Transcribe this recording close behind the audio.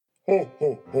Ho,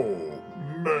 ho, ho.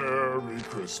 Merry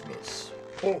Christmas.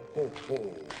 Ho, ho,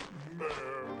 ho. Merry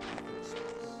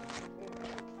Christmas.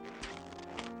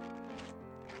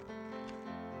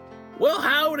 Well,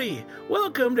 howdy.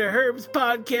 Welcome to Herb's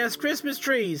Podcast Christmas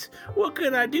Trees. What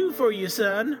can I do for you,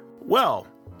 son? Well,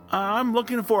 I'm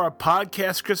looking for a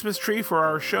podcast Christmas tree for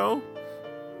our show.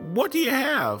 What do you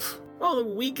have? Well,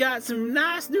 we got some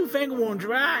nice newfangled ones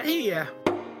right here.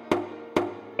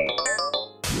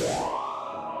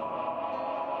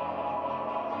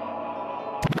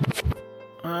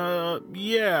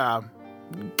 Yeah.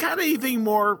 Got anything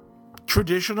more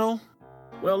traditional?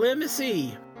 Well, let me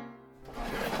see.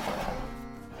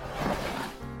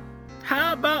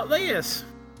 How about this?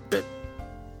 Bit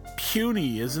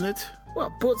puny, isn't it?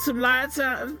 Well, put some lights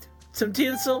on, some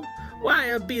tinsel. Why,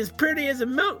 it'll be as pretty as a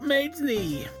milkmaid's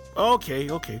knee. Okay.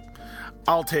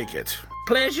 I'll take it.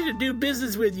 Pleasure to do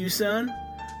business with you, son.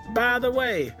 By the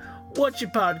way, what's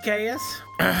your podcast?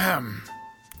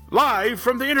 Live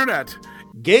from the internet.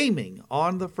 Gaming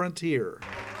on the Frontier.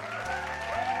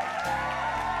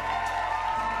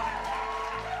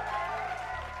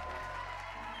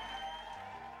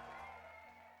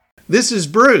 This is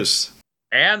Bruce.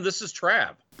 And this is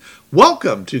Trav.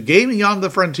 Welcome to Gaming on the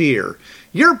Frontier,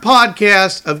 your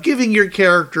podcast of giving your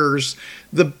characters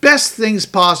the best things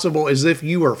possible as if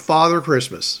you were Father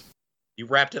Christmas. You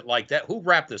wrapped it like that? Who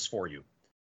wrapped this for you?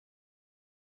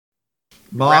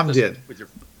 Mom did.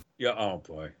 Yeah, oh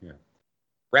boy, yeah.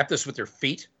 Wrap this with your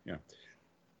feet? Yeah.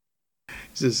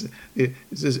 It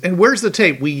says, and where's the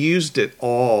tape? We used it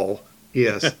all.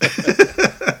 Yes.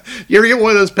 You ever get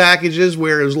one of those packages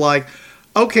where it's like,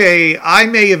 okay, I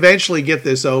may eventually get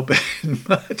this open,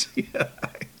 but yeah.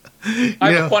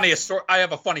 I have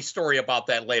a funny story about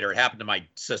that later. It happened to my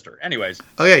sister. Anyways.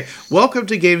 Okay, welcome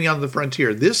to Gaming on the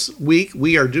Frontier. This week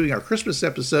we are doing our Christmas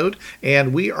episode,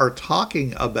 and we are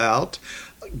talking about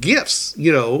gifts,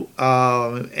 for,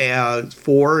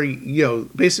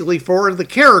 basically for the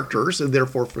characters, and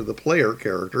therefore for the player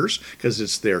characters, because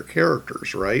it's their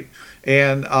characters, right?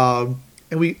 And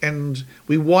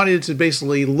we wanted to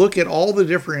basically look at all the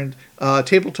different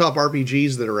tabletop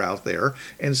RPGs that are out there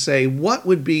and say what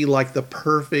would be like the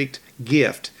perfect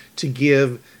gift to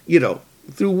give,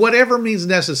 through whatever means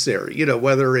necessary,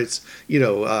 whether it's,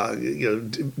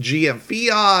 GM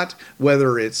fiat,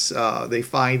 whether it's they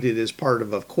find it as part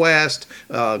of a quest,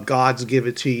 gods give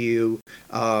it to you,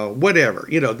 whatever.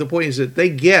 The point is that they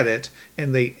get it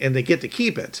and they get to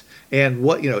keep it. And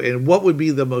what would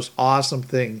be the most awesome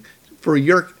thing for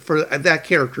that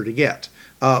character to get,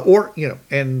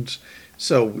 and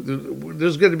so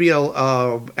there's going to be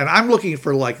and I'm looking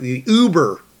for like the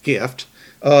Uber gift,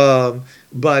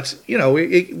 but if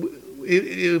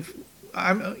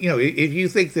you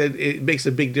think that it makes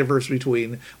a big difference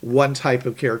between one type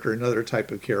of character and another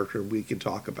type of character, we can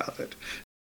talk about it.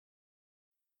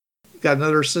 Got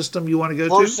another system you want to go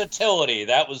to? Versatility,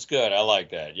 that was good. I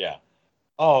like that. Yeah.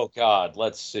 Oh God,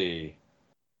 let's see.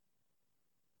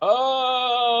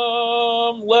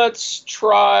 Let's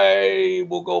try.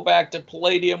 We'll go back to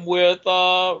Palladium with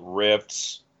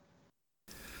Rifts.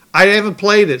 I haven't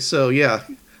played it, so yeah,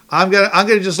 I'm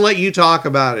gonna just let you talk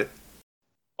about it.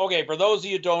 Okay, for those of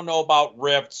you who don't know about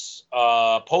Rifts,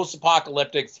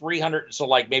 post-apocalyptic 300, so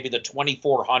like maybe the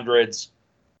 2400s,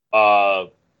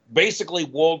 basically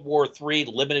World War III,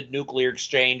 limited nuclear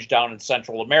exchange down in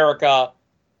Central America.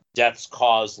 Deaths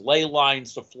cause ley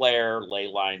lines to flare. Ley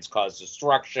lines cause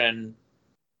destruction,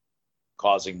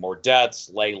 causing more deaths.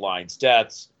 Ley lines,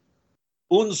 deaths.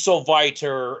 Und so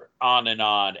weiter, on and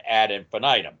on, ad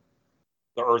infinitum.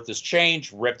 The Earth has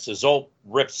changed. Rifts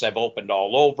have opened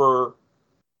all over.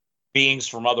 Beings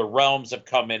from other realms have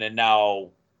come in, and now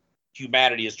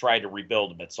humanity is trying to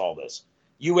rebuild amidst all this.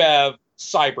 You have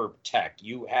cyber tech.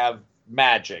 You have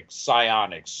magic,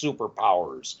 psionics,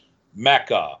 superpowers,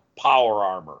 mecha, power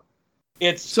armor.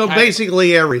 It's so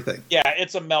basically everything. Yeah,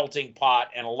 it's a melting pot,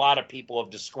 and a lot of people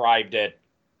have described it.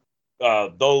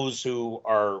 Those who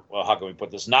are, well, how can we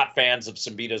put this, not fans of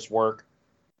Sambita's work,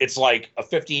 it's like a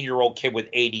 15-year-old kid with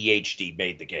ADHD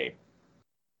made the game.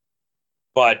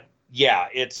 But yeah,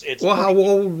 it's. Well, how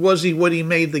old was he when he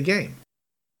made the game?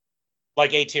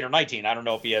 Like 18 or 19. I don't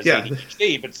know if he has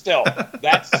ADHD, but still,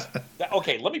 that's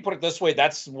okay. Let me put it this way: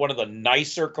 that's one of the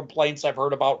nicer complaints I've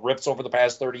heard about Rifts over the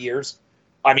past 30 years.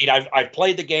 I mean, I've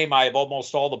played the game. I have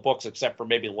almost all the books except for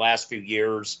maybe the last few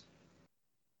years.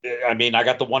 I mean, I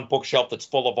got the one bookshelf that's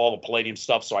full of all the Palladium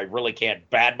stuff, so I really can't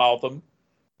badmouth them.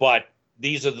 But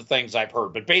these are the things I've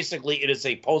heard. But basically, it is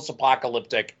a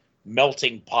post-apocalyptic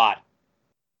melting pot.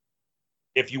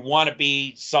 If you want to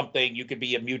be something, you could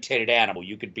be a mutated animal.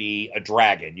 You could be a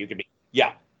dragon. You could be,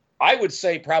 yeah. I would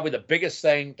say probably the biggest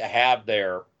thing to have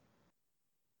there,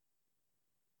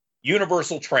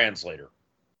 universal translator.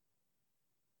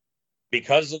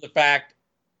 Because of the fact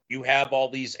you have all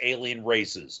these alien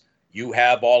races, you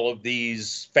have all of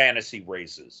these fantasy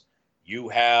races, you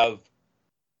have,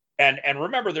 and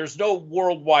remember, there's no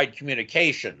worldwide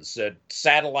communications,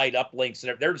 satellite uplinks,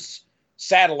 and there's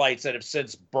satellites that have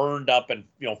since burned up and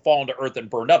fallen to Earth and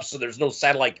burned up, so there's no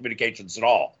satellite communications at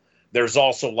all. There's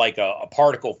also like a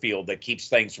particle field that keeps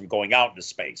things from going out into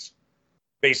space.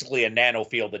 Basically a nano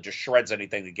field that just shreds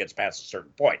anything that gets past a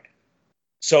certain point.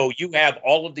 So you have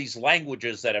all of these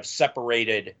languages that have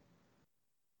separated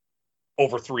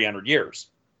over 300 years.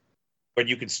 But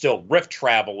you can still rift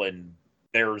travel, and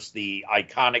there's the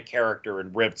iconic character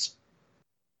in Rifts.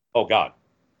 Oh, God.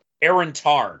 Erin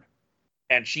Tarn.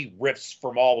 And she rifts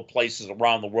from all the places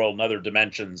around the world in other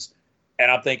dimensions. And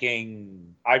I'm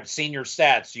thinking, I've seen your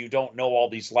stats. You don't know all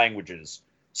these languages.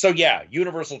 So, yeah,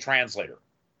 universal translator.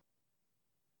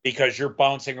 Because you're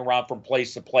bouncing around from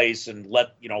place to place, and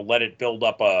let it build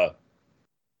up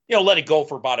let it go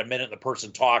for about a minute. The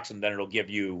person talks, and then it'll give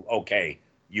you, okay,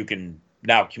 you can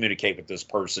now communicate with this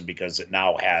person because it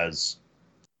now has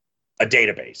a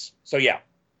database. So yeah,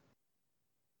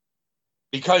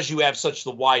 because you have such the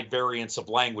wide variance of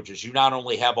languages, you not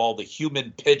only have all the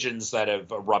human pigeons that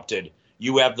have erupted,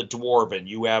 you have the Dwarven,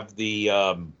 you have the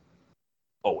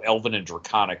Elven and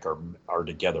Draconic are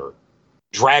together.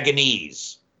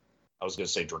 Dragonese. I was going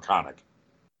to say Draconic.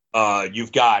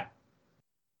 You've got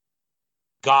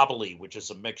Gobbly, which is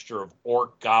a mixture of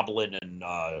Orc, Goblin, and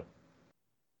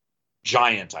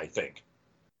Giant, I think.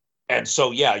 And so,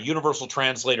 yeah, Universal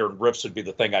Translator and Rifts would be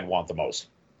the thing I'd want the most.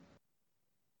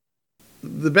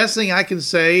 The best thing I can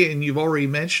say, and you've already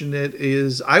mentioned it,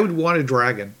 is I would want a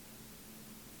dragon.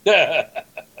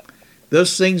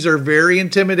 Those things are very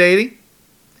intimidating.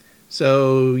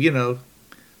 So, they're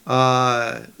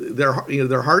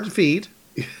hard to feed.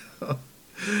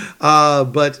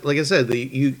 But like I said,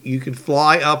 you can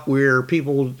fly up where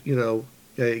people,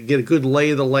 get a good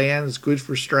lay of the land. It's good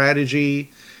for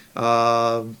strategy.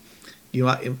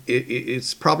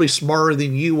 It's probably smarter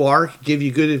than you are. Give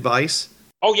you good advice.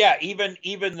 Oh yeah, even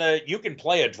you can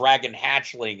play a dragon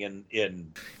hatchling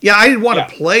in. Yeah, I didn't want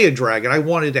to play a dragon. I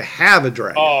wanted to have a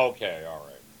dragon. Oh, okay, all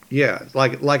right. Yeah,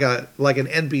 like an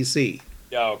NPC.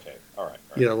 Yeah, okay, all right.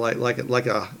 Like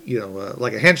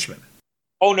a henchman.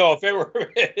 Oh no, if it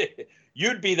were,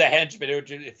 you'd be the henchman. It would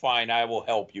be fine. I will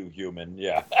help you, human.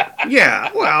 Yeah.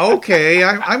 Yeah. Well, okay.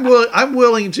 I'm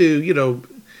willing to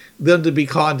them to be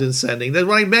condescending. Then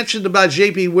when I mentioned about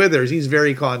J.P. Withers, he's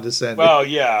very condescending. Well,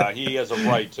 yeah, he has a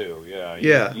right to. Yeah.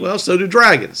 Yeah. Well, so do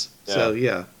dragons. Yeah. So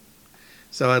yeah.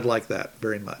 So I'd like that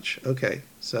very much. Okay.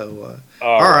 So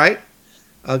all right.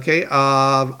 Okay.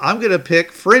 I'm gonna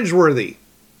pick Fringeworthy.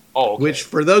 Oh, okay. Which,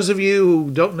 for those of you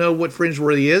who don't know what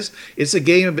Fringeworthy is, it's a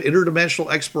game of interdimensional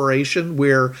exploration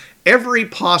where every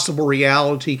possible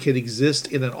reality can exist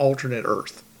in an alternate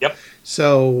Earth. Yep.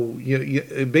 So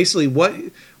you basically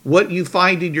what you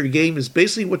find in your game is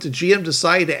basically what the GM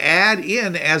decided to add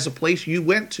in as a place you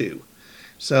went to.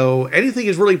 So anything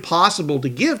is really possible to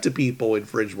give to people in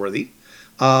Fringeworthy.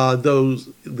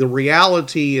 The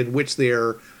reality in which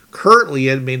they're currently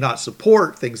in may not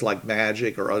support things like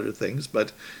magic or other things,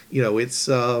 but it's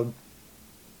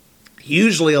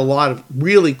usually a lot of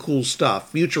really cool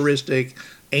stuff, futuristic,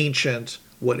 ancient,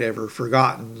 whatever,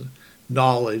 forgotten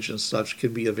knowledge and such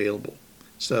can be available.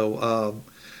 So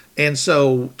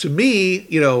to me,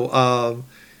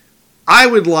 I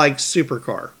would like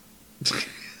Supercar.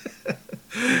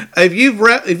 If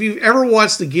you've ever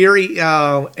watched the Gary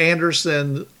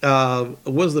Anderson,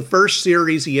 was the first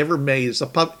series he ever made.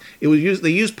 They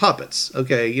used puppets.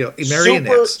 Okay,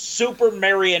 marionettes. Super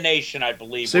Marionation, I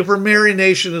believe. Super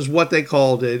Marionation is what they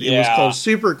called it. Yeah. It was called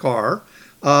Supercar,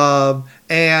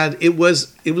 and it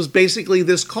was basically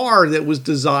this car that was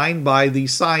designed by the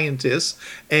scientists,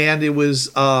 and it was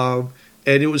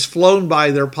flown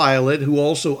by their pilot, who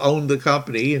also owned the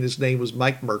company, and his name was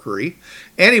Mike Mercury.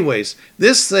 Anyways,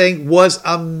 this thing was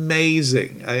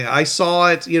amazing. I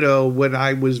saw it, when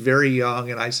I was very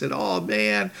young, and I said, oh,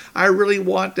 man, I really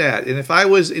want that. And if I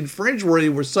was in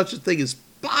Fringeworthy where such a thing is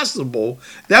possible,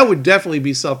 that would definitely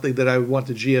be something that I would want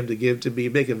the GM to give to me,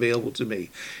 make available to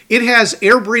me. It has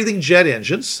air-breathing jet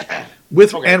engines and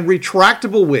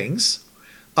retractable wings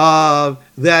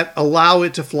that allow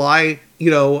it to fly,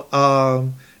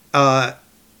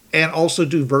 and also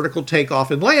do vertical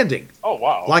takeoff and landing. Oh,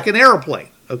 wow. Like an airplane,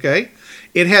 okay?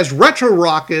 It has retro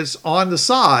rockets on the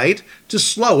side to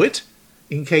slow it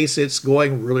in case it's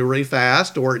going really, really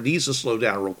fast or it needs to slow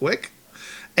down real quick.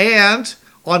 And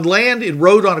On land, it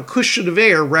rode on a cushion of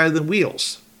air rather than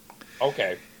wheels.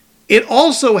 Okay. It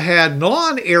also had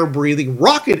non-air breathing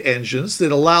rocket engines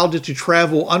that allowed it to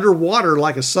travel underwater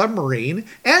like a submarine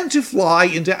and to fly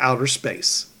into outer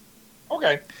space.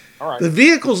 Okay. All right. The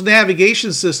vehicle's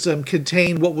navigation system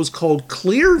contained what was called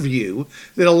clear view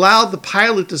that allowed the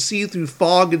pilot to see through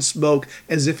fog and smoke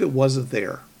as if it wasn't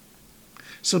there.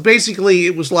 So basically,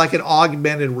 it was like an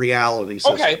augmented reality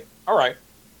system. Okay. All right.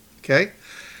 Okay.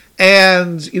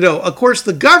 And, of course,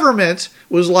 the government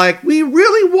was like, we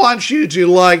really want you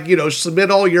to,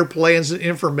 submit all your plans and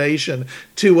information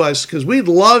to us because we'd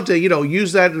love to,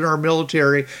 use that in our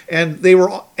military. And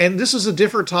this is a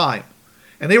different time.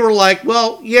 And they were like,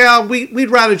 well, yeah,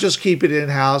 we'd rather just keep it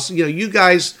in-house. You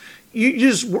guys,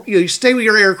 you stay with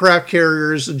your aircraft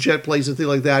carriers and jet planes and things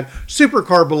like that.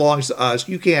 Supercar belongs to us.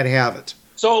 You can't have it.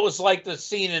 So it was like the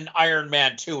scene in Iron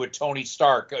Man 2 with Tony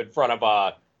Stark in front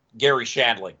of Gary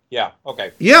Shandling. Yeah.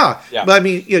 Okay. Yeah. But I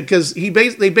mean, because they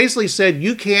basically said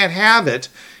you can't have it.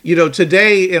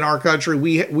 Today in our country,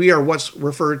 we are what's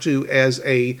referred to as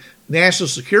a national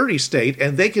security state,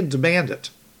 and they can demand it.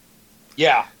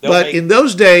 Yeah. But in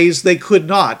those days, they could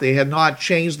not. They had not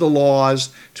changed the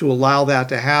laws to allow that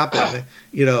to happen.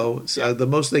 So the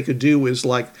most they could do was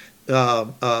like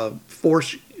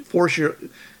force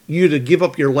you to give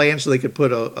up your land so they could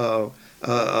put a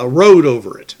road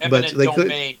over it. Eminent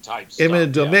domain type stuff.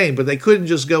 Eminent domain, but they couldn't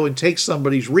just go and take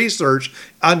somebody's research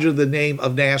under the name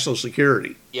of national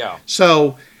security. Yeah.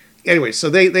 So anyway, so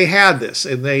they had this,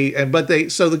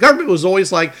 so the government was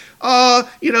always like,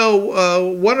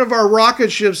 one of our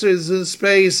rocket ships is in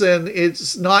space and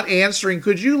it's not answering.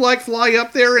 Could you fly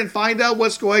up there and find out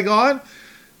what's going on?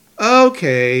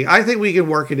 Okay, I think we can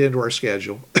work it into our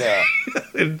schedule. Yeah.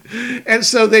 and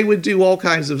so they would do all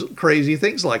kinds of crazy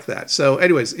things like that. So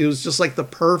anyways, it was just like the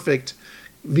perfect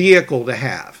vehicle to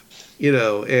have,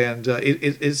 and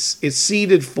it's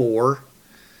seated for,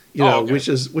 which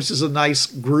is a nice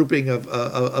grouping of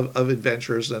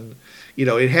adventures. And,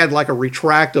 it had like a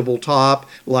retractable top,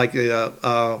 like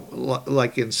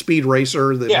in Speed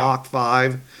Racer, the Mach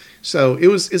 5. So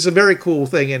it's a very cool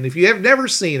thing, and if you have never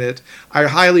seen it, I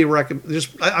highly recommend.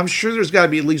 I'm sure there's got to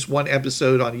be at least one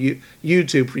episode on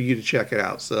YouTube for you to check it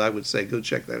out. So I would say go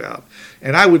check that out,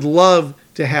 and I would love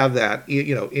to have that,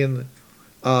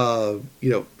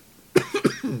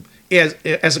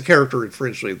 as a character in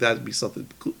Fringe League. That'd be something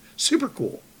cool, super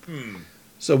cool.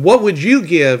 So what would you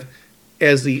give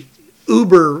as the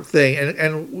Uber thing,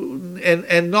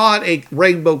 and not a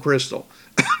rainbow crystal?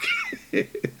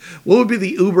 What would be the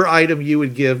Uber item you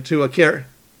would give to a character?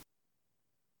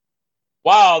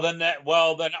 Wow, then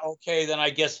I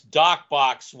guess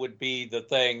DocBox would be the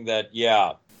thing that,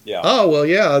 yeah. Oh, well,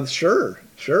 yeah, sure.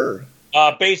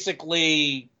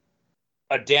 Basically,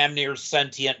 a damn near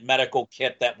sentient medical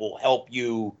kit that will help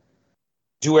you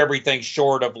do everything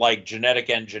short of genetic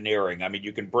engineering. I mean,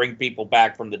 you can bring people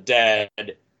back from the dead,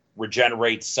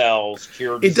 regenerate cells,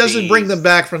 cure disease. It doesn't bring them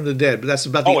back from the dead, but that's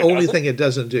about the only thing it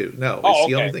doesn't do. No, it's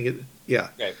the only thing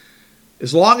Okay.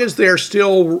 As long as they're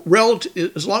still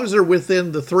as long as they're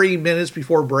within the 3 minutes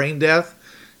before brain death,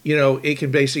 it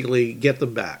can basically get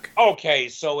them back. Okay,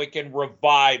 so it can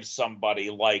revive somebody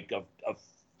like a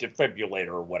defibrillator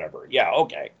or whatever. Yeah,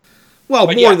 okay. Well,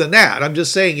 but more than that, I'm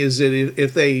just saying is that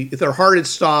if their heart had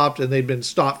stopped and they'd been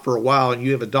stopped for a while, and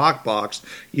you have a DocBox,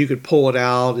 you could pull it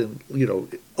out and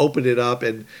open it up,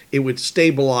 and it would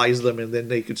stabilize them, and then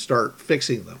they could start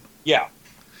fixing them. Yeah,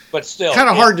 but still, kind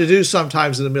of hard to do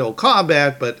sometimes in the middle of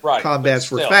combat, but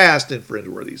combats were fast and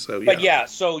friend-worthy. So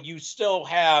so you still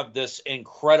have this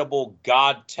incredible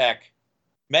God Tech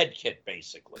med kit,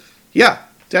 basically. Yeah,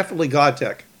 definitely God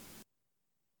Tech.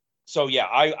 So yeah,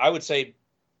 I would say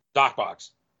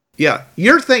DocBox. Yeah,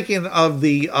 you're thinking of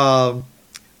the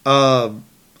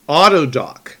auto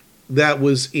dock that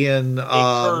was in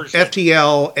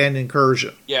FTL and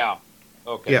Incursion. Yeah.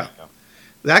 Okay. Yeah.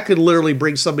 That could literally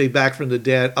bring somebody back from the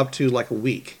dead up to a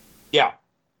week. Yeah.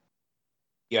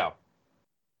 Yeah.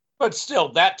 But still,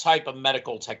 that type of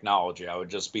medical technology, I would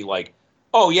just be like,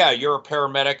 oh, yeah, you're a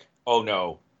paramedic? Oh,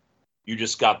 no. You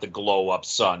just got the glow up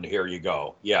sun. Here you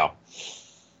go. Yeah.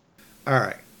 All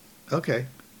right. Okay.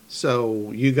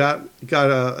 So you got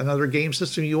another game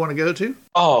system you want to go to?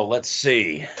 Oh, let's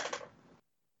see.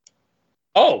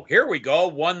 Oh, here we go.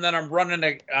 One that I'm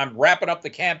wrapping up the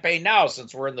campaign now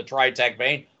since we're in the Tritech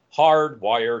vein.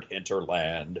 Hardwired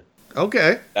Hinterland.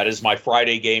 Okay. That is my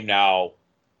Friday game now.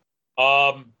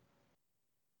 God,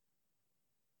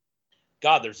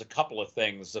 there's a couple of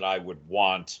things that I would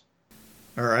want.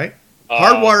 All right.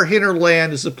 Hardwired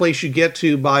Hinterland is the place you get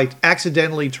to by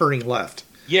accidentally turning left.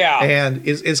 Yeah. And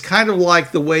it's kind of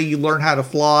like the way you learn how to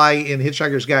fly in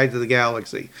Hitchhiker's Guide to the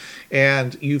Galaxy.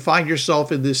 And you find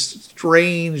yourself in this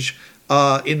strange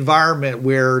environment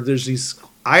where there's these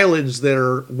islands that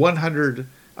are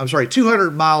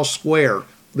 200 miles square.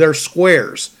 They're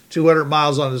squares, 200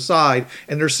 miles on the side,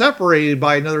 and they're separated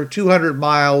by another 200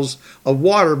 miles of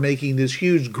water, making this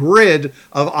huge grid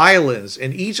of islands.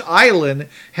 And each island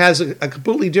has a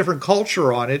completely different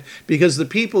culture on it, because the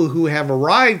people who have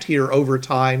arrived here over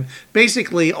time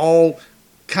basically all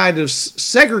kind of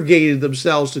segregated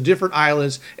themselves to different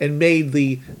islands and made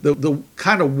the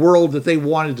kind of world that they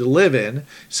wanted to live in.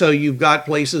 So you've got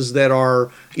places that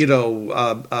are,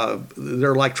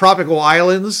 they're like tropical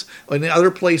islands, and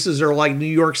other places are like New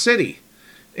York City,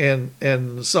 and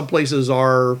some places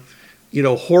are,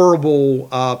 horrible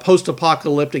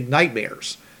post-apocalyptic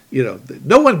nightmares.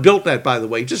 No one built that, by the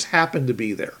way, just happened to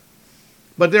be there,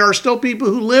 but there are still people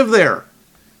who live there.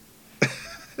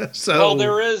 So, well,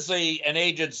 there is an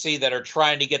agency that are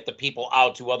trying to get the people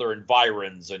out to other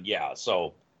environs, and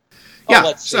so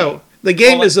let's see. So the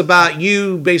game is about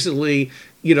you basically,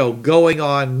 going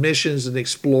on missions and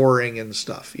exploring and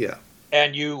stuff. Yeah.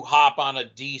 And you hop on a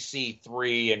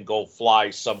DC-3 and go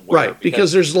fly somewhere. Right,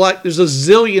 because there's a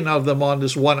zillion of them on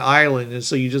this one island, and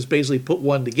so you just basically put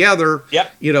one together.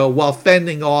 Yep. While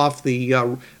fending off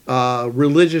the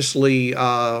religiously.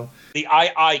 The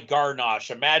II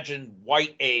Garnosh. Imagine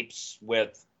white apes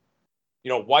with,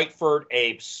 white furred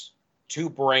apes, 2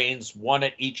 brains, 1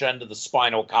 at each end of the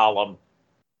spinal column,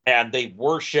 and they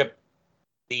worship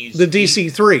the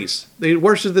DC-3s. They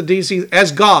worship the DC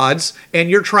as gods, and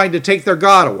you're trying to take their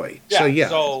god away. Yeah,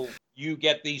 so you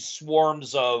get these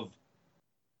swarms of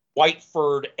white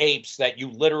furred apes that you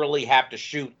literally have to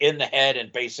shoot in the head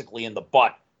and basically in the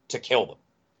butt to kill them.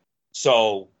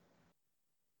 So.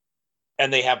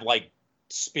 And they have like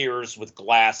spears with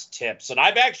glass tips. And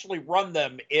I've actually run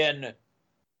them in,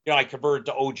 I converted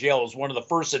to OGL. It was one of the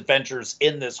first adventures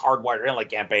in this Hardwired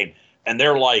Inlet campaign. And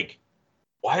they're like,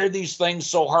 why are these things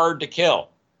so hard to kill?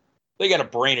 They got a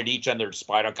brain at each end of their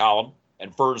spinal column.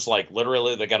 And furs, like,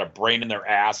 literally, they got a brain in their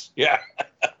ass. Yeah.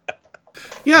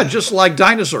 Yeah, just like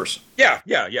dinosaurs. Yeah.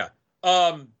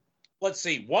 Let's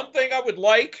see. One thing I would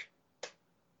like...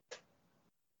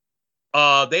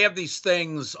 they have these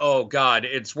things, oh God,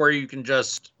 it's where you can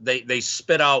just, they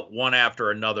spit out one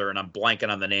after another, and I'm blanking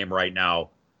on the name right now.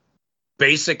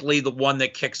 Basically the one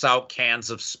that kicks out cans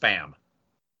of Spam.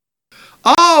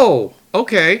 Oh,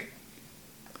 okay.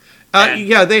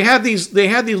 Yeah, they have these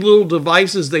little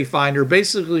devices they find, or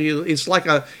basically it's like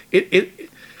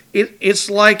it's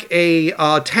like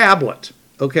a tablet,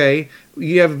 okay?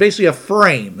 You have basically a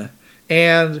frame,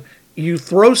 and you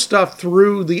throw stuff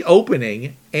through the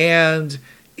opening, and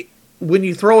when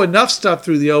you throw enough stuff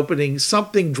through the opening,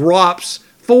 something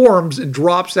forms and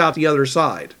drops out the other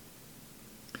side.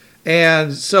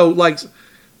 And so, like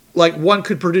one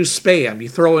could produce spam. You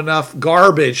throw enough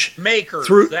garbage makers.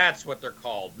 Through, that's what they're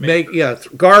called.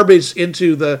 Garbage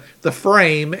into the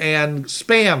frame, and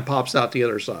spam pops out the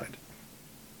other side.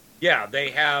 Yeah,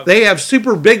 they have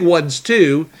super big ones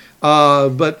too.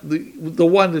 But the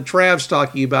one that Trav's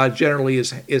talking about generally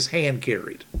is hand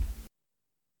carried.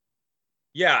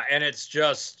 Yeah, and it's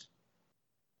just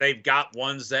they've got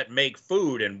ones that make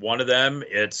food, and one of them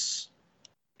it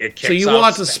kicks So you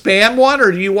want the spam one,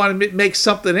 or do you want to make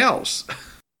something else?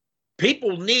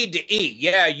 People need to eat.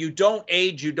 Yeah, you don't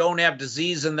age, you don't have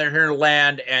disease in their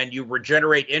land, and you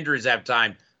regenerate injuries at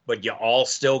time, but you all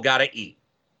still got to eat.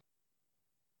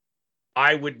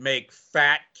 I would make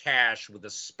fat cash with a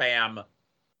spam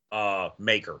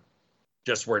maker.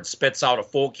 Just where it spits out a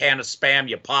full can of spam,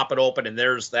 you pop it open, and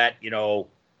there's that,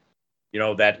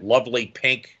 that lovely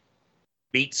pink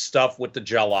beet stuff with the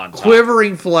gel on top.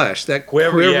 Quivering flesh, that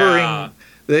quivering, yeah.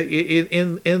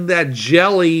 in that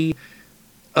jelly.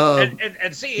 And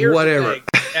see, here's whatever.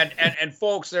 the thing. And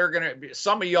folks, they're gonna be,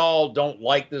 some of y'all don't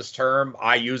like this term.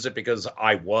 I use it because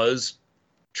I was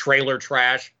trailer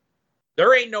trash.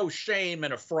 There ain't no shame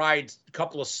in a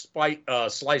couple of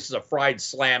slices of fried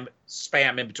spam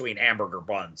in between hamburger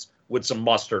buns with some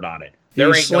mustard on it.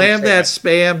 You slam that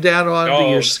spam down onto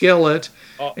your skillet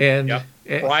and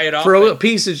fry it up. Throw a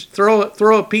piece of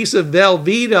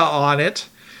Velveeta on it,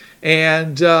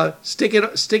 and stick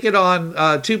it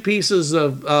on 2 pieces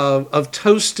of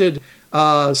toasted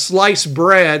sliced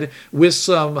bread with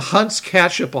some Hunt's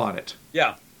ketchup on it.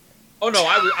 Yeah. Oh no,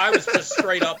 I was just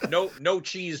straight up no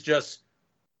cheese, just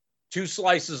 2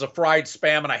 slices of fried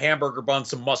spam and a hamburger bun,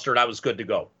 some mustard. I was good to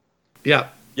go. Yeah.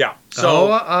 Yeah.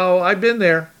 So I've been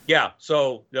there. Yeah.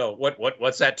 So no,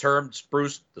 what's that term,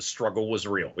 Bruce? The struggle was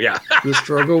real. Yeah. The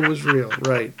struggle was real.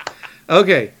 Right.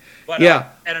 Okay. But, Yeah.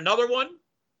 And another one.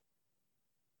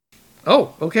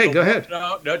 Oh, okay. Go ahead.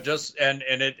 No, just and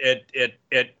it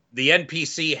the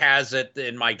NPC has it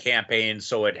in my campaign,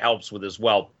 so it helps with as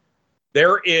well.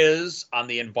 There is on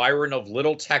the environ of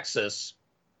Little Texas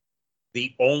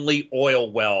the only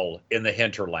oil well in the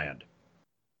hinterland.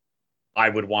 I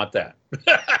would want that.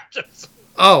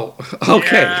 Oh,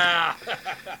 okay. Yeah.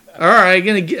 All right,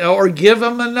 or give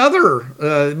them another.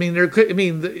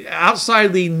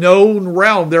 Outside the known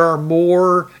realm, there are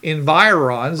more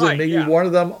environs, Right, and maybe yeah. one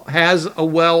of them has a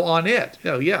well on it.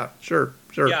 Oh, yeah, sure.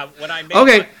 Yeah, when I made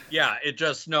Okay.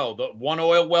 the one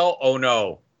oil well, oh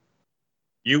no.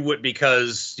 You would,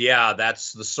 because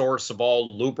that's the source of all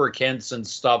lubricants and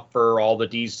stuff for all the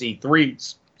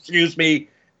DC3s. Excuse me.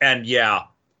 And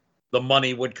the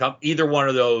money would come. Either one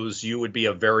of those, you would be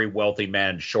a very wealthy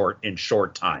man in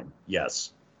short time.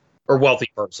 Yes. Or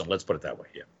wealthy person. Let's put it that way.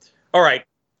 Yeah. All right.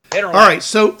 All right.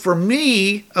 So for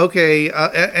me, okay,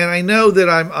 and I know that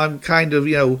I'm kind of,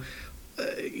 you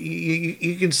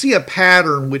can see a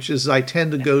pattern, which is I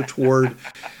tend to go toward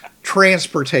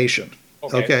transportation.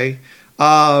 Okay.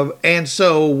 And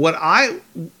so I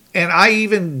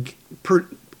even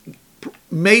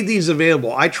made these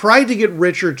available. I tried to get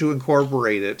Richard to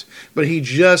incorporate it, but he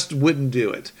just wouldn't do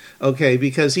it. Okay,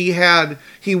 because he wanted,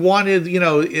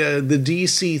 the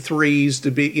DC3s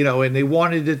to be, and they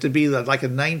wanted it to be like a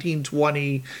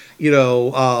 1920,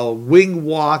 wing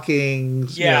walking,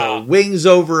 wings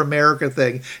over America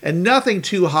thing, and nothing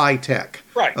too high tech.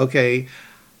 Right. Okay.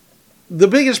 The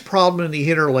biggest problem in the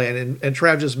hinterland, and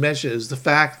Trav just mentioned, is the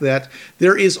fact that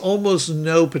there is almost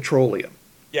no petroleum.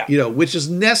 Yeah. Which is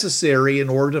necessary in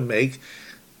order to make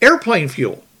airplane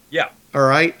fuel. Yeah. All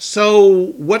right.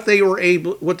 So what they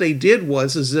did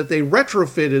was that they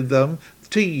retrofitted them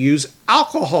to use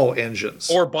alcohol engines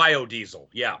or biodiesel.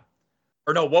 Yeah.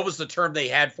 Or no, what was the term they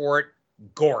had for it?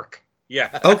 Gork.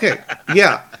 Yeah. Okay.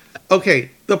 Yeah. Okay.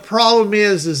 The problem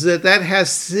is that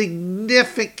has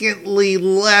significantly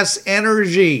less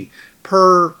energy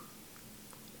per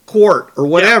quart or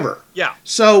whatever. Yeah.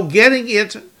 So getting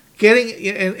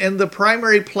and the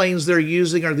primary planes they're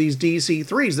using are these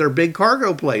DC-3s. They're big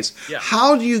cargo planes. Yeah.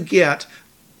 How do you get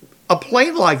a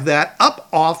plane like that up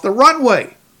off the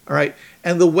runway? All right.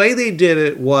 And the way they did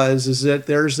it is that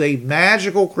there's a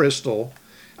magical crystal.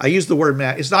 I use the word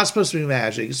magic. It's not supposed to be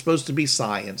magic. It's supposed to be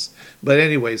science. But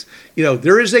anyways,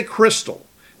 there is a crystal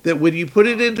that when you put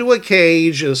it into a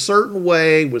cage in a certain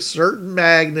way with certain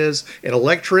magnets and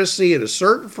electricity at a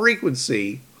certain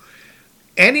frequency,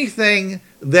 anything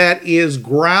that is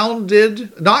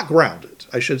not grounded,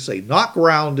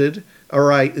 all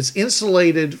right, it's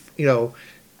insulated, it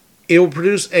will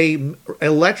produce a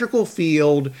electrical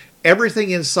field. Everything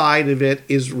inside of it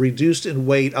is reduced in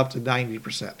weight up to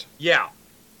 90%. Yeah.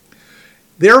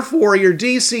 Therefore, your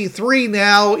DC-3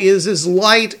 now is as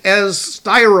light as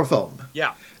styrofoam.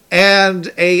 Yeah.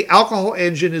 And a alcohol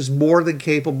engine is more than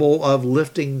capable of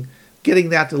getting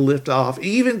that to lift off,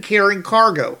 even carrying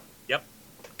cargo. Yep.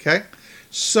 Okay?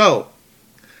 So,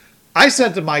 I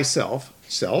said to myself,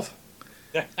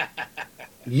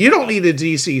 you don't need a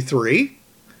DC-3.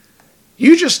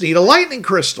 You just need a lightning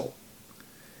crystal.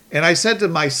 And I said to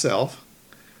myself,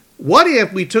 what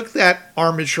if we took that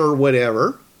armature or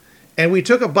whatever, and we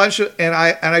took a bunch of, and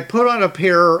I put on a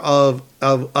pair of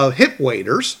hip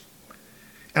waders,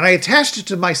 and I attached it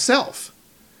to myself,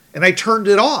 and I turned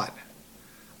it on.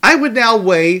 I would now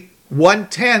weigh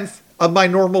 1/10 of my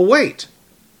normal weight.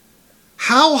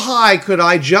 How high could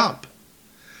I jump?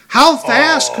 How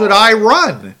fast could I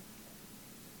run?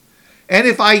 And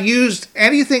if I used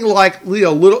anything like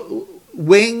little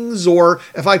wings, or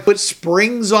if I put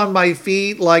springs on my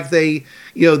feet, like they,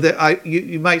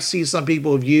 you might see some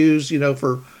people have used,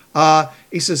 for.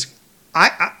 He says,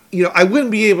 I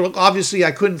wouldn't be able to. Obviously,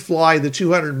 I couldn't fly the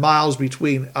 200 miles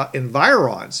between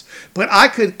environs, but I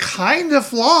could kind of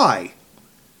fly.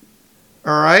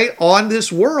 All right, on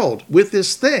this world with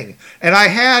this thing, and I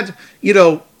had,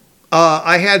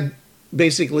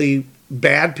 basically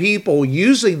bad people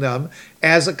using them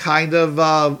as a kind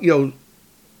of,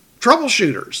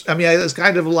 troubleshooters. I mean, it's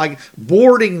kind of like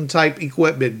boarding type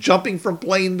equipment, jumping from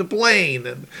plane to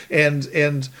plane,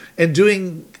 and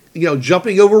doing,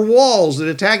 jumping over walls and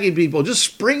attacking people, just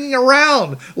springing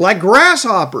around like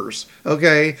grasshoppers.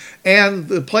 Okay, and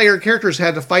the player characters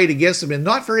had to fight against them, and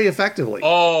not very effectively.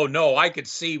 Oh no, I could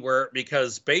see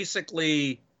because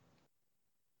basically,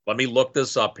 let me look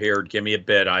this up here. Give me a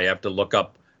bit. I have to look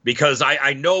up, because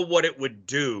I know what it would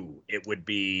do. It would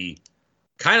be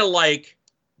kind of like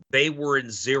they were in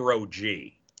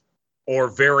 0G or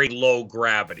very low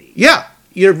gravity. Yeah,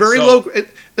 you're very low.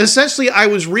 Essentially, I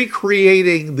was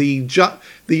recreating the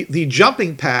the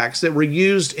jumping packs that were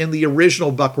used in the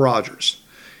original Buck Rogers.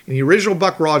 In the original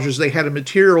Buck Rogers, they had a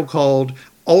material called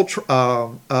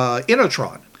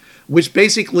Inotron, which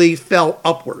basically fell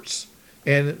upwards.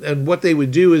 And what they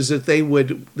would do is that they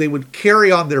would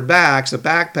carry on their backs a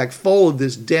backpack full of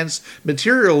this dense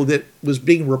material that was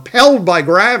being repelled by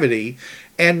gravity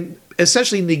and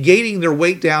essentially negating their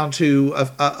weight down to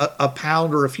a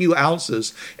pound or a few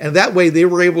ounces. And that way they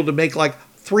were able to make like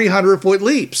 300-foot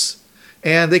leaps.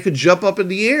 And they could jump up in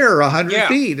the air 100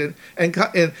 feet, and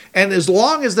as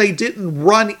long as they didn't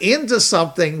run into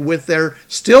something with their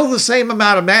still the same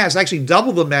amount of mass, actually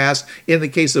double the mass in the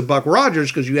case of Buck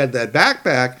Rogers because you had that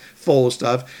backpack full of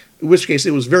stuff, in which case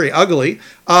it was very ugly.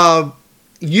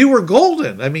 You were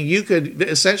golden. I mean, you could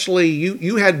essentially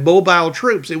you had mobile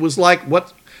troops. It was like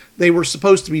what they were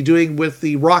supposed to be doing with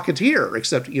the Rocketeer,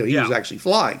 except he was actually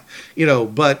flying.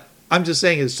 But I'm just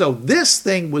saying is so this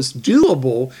thing was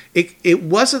doable. It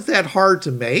wasn't that hard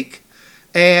to make,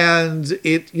 and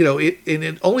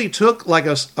it only took like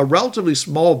a relatively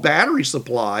small battery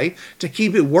supply to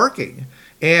keep it working.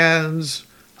 And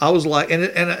I was like, and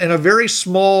a very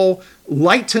small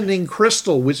lightening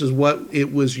crystal, which is what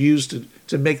it was used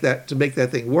to make that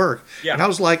thing work. Yeah. And I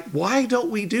was like, why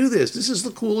don't we do this? This is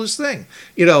the coolest thing.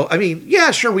 I mean,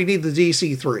 yeah, sure, we need the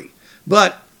DC-3,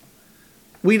 but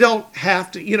we don't have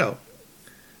to,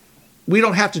 we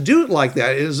don't have to do it like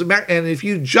that. And if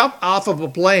you jump off of a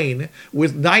plane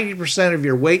with 90% of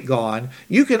your weight gone,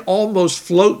 you can almost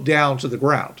float down to the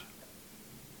ground.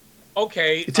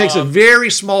 Okay. It takes a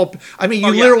very small. I mean,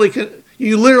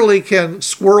 you literally can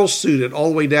squirrel suit it all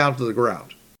the way down to the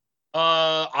ground.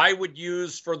 I would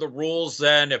use for the rules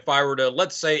then if I were to,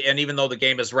 let's say, and even though the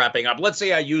game is wrapping up, let's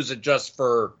say I use it just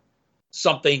for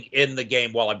something in the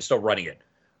game while I'm still running it.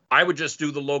 I would just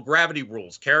do the low gravity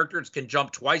rules. Characters can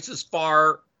jump twice as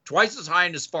high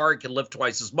and as far, and can lift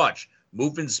twice as much.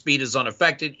 Movement speed is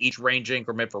unaffected. Each range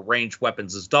increment for ranged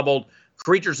weapons is doubled.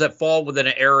 Creatures that fall within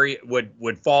an area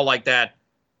would fall like that.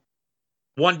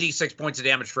 1d6 points of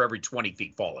damage for every 20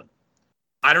 feet fallen.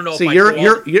 I don't know. See,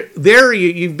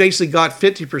 you've basically got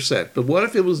 50%. But what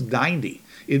if it was 90?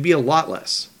 It'd be a lot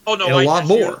less. Oh no, a lot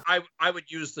more. I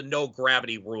would use the no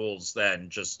gravity rules then.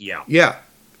 Just Yeah.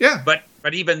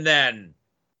 But even then,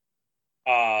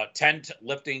 tent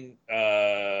lifting.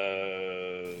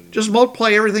 Just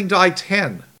multiply everything by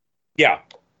 10. Yeah.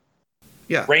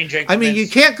 Range increments. I mean, you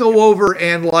can't go over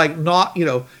and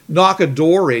knock a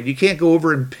door in. You can't go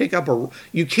over and pick up a.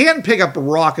 You can pick up a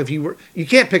rock if you were. You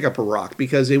can't pick up a rock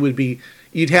because it would be.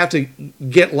 You'd have to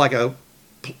get like a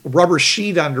rubber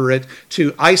sheet under it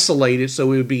to isolate it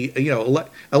so it would be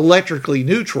electrically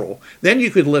neutral. Then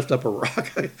you could lift up a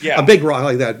rock, a big rock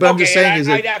like that. But I'm just saying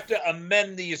I'd have to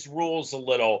amend these rules a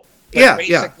little. But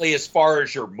basically, as far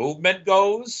as your movement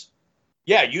goes,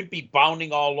 you'd be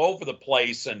bounding all over the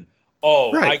place, and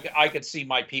I could see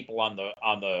my people on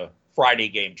the Friday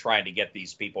game trying to get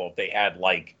these people if they had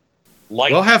light.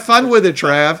 Well, have fun with it,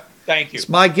 Trav. Thank you. It's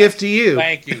my gift to you.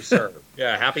 Thank you, sir.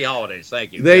 Yeah, happy holidays.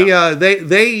 Thank you. They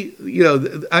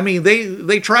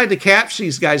tried to catch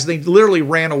these guys. They literally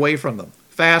ran away from them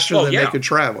faster than they could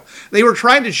travel. They were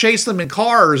trying to chase them in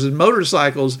cars and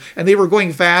motorcycles, and they were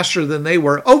going faster than they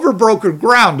were over broken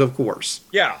ground, of course.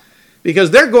 Yeah. Because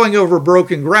they're going over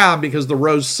broken ground because the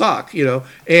roads suck,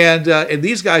 and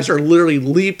these guys are literally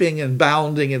leaping and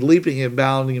bounding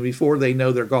before they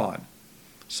know they're gone.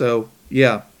 So,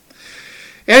 yeah.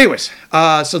 Anyways,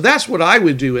 so that's what I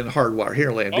would do in Hardwire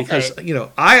Hinterland because,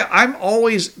 I'm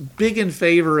always big in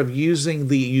favor of using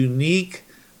the unique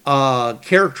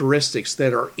characteristics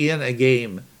that are in a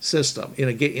game system, in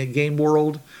a game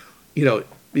world,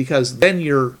 because then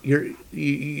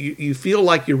you feel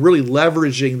like you're really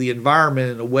leveraging the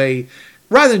environment in a way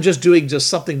rather than just doing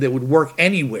something that would work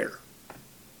anywhere.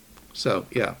 So,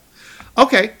 yeah.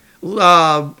 Okay.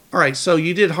 All right. So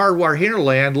you did Hardwire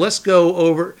Hinterland. Let's go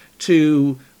over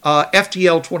to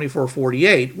FTL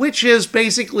 2448, which is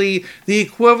basically the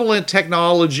equivalent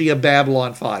technology of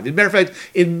Babylon 5. As a matter of fact,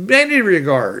 in many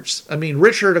regards, I mean,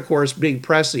 Richard, of course, being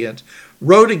prescient,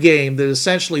 wrote a game that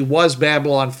essentially was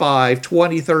Babylon 5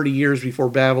 20, 30 years before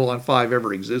Babylon 5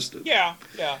 ever existed. Yeah.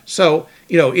 So,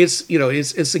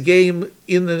 it's a game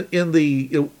in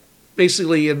the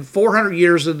basically in 400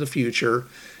 years in the future.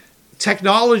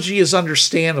 Technology is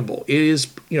understandable. It is,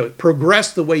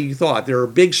 progressed the way you thought. There are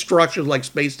big structures like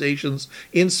space stations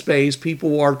in space.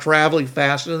 People are traveling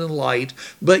faster than light,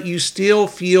 but you still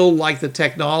feel like the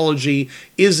technology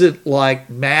isn't like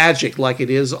magic like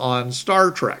it is on Star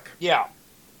Trek. Yeah.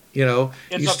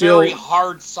 It's very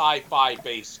hard sci-fi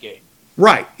based game.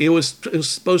 Right. It was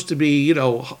supposed to be,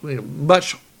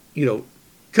 much,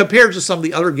 compared to some of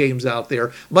the other games out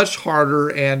there, much harder.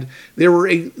 And there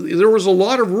was a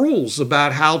lot of rules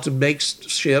about how to make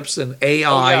ships and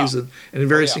AIs and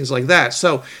various things like that.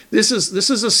 So this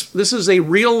is a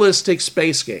realistic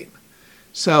space game.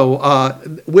 So,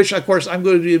 which of course I'm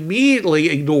going to immediately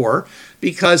ignore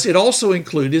because it also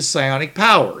included psionic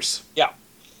powers. Yeah.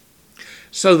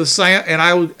 So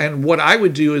what I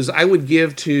would do is I would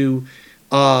give to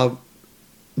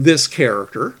this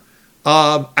character,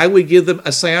 I would give them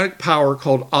a psionic power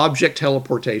called object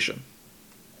teleportation.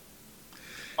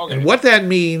 Okay. And what that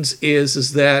means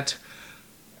is that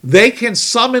they can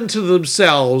summon to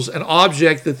themselves an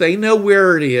object that they know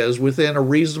where it is within a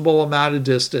reasonable amount of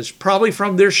distance, probably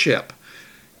from their ship,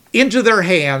 into their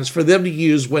hands for them to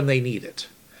use when they need it.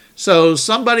 So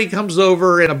somebody comes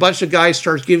over and a bunch of guys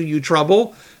starts giving you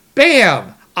trouble.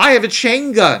 Bam! I have a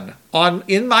chain gun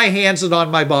in my hands and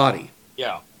on my body.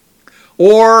 Yeah.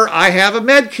 Or I have a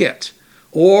med kit.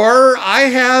 Or I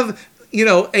have,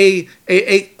 an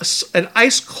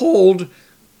ice cold,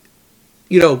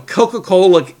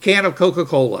 Coca-Cola, can of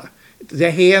Coca-Cola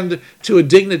to hand to a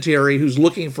dignitary who's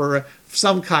looking for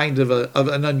some kind of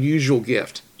an unusual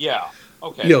gift. Yeah.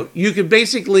 Okay. You can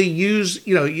basically use,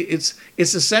 it's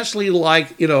essentially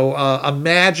like, a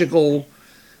magical,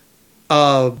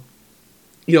 a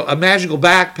magical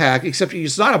backpack, except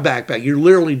it's not a backpack. You're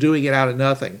literally doing it out of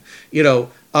nothing.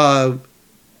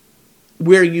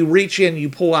 Where you reach in, you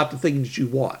pull out the things you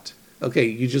want. Okay,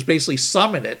 you just basically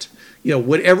summon it,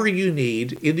 whatever you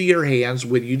need into your hands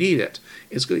when you need it.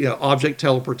 It's object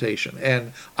teleportation,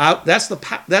 and that's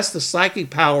the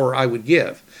psychic power I would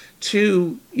give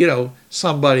to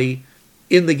somebody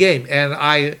in the game. And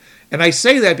I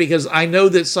say that because I know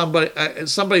that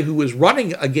somebody who was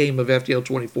running a game of FTL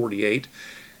 2048,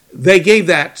 they gave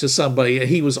that to somebody and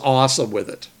he was awesome with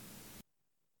it.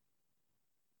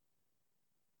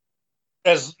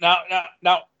 As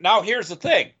now here's the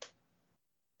thing.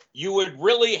 You would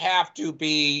really have to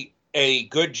be a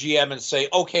good GM and say,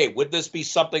 okay, would this be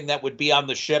something that would be on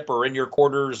the ship or in your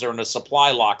quarters or in a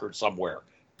supply locker somewhere?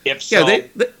 If so,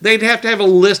 they'd have to have a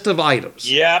list of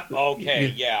items. Yep. Okay.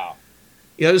 Yeah.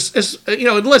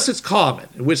 Unless it's common,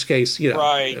 in which case,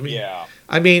 Right.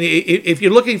 I mean, if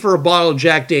you're looking for a bottle of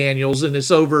Jack Daniels and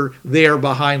it's over there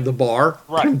behind the bar,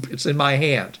 right, it's in my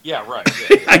hand. Yeah. Right.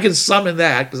 Yeah. I can summon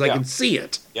that because I can see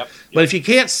it. Yep. But if you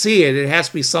can't see it, it has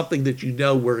to be something that you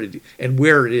know where it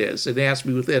is. It has to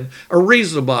be within a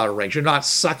reasonable amount of range. You're not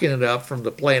sucking it up from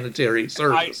the planetary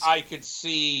surface. I could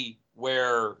see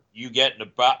where you get in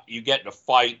a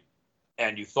fight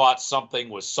and you thought something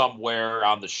was somewhere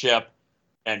on the ship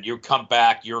and you come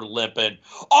back, you're limping.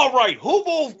 All right, who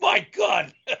moved my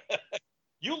gun?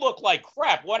 You look like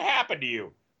crap. What happened to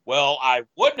you? Well, I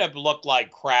wouldn't have looked like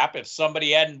crap if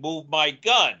somebody hadn't moved my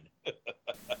gun.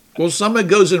 Well, someone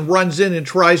goes and runs in and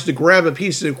tries to grab a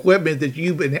piece of equipment that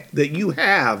you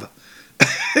have.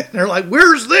 They're like,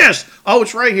 "Where's this?" "Oh,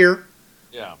 it's right here."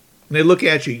 Yeah. And they look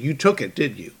at you. You took it,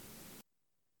 didn't you?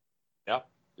 Yeah.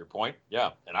 Your point.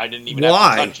 Yeah. And I didn't even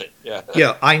have to touch it. Yeah.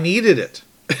 Yeah. I needed it.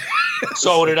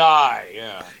 So did I.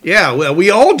 Yeah. Yeah. Well, we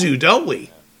all do, don't we?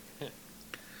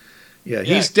 Yeah.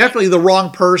 He's definitely the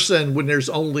wrong person when there's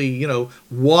only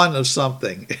one of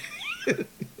something.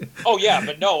 Oh yeah,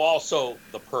 but no, also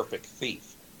the perfect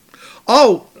thief.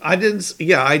 Oh, I didn't.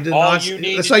 Yeah, I did all not. You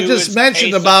need as to I do just is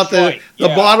mentioned about the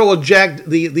bottle of Jack,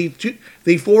 the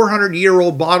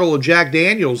 400-year-old bottle of Jack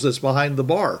Daniels that's behind the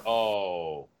bar.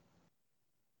 Oh,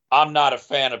 I'm not a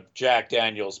fan of Jack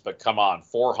Daniels, but come on,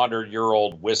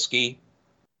 400-year-old whiskey.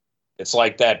 It's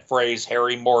like that phrase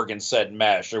Harry Morgan said in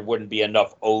MASH, there wouldn't be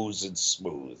enough O's in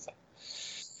smooth.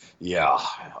 Yeah.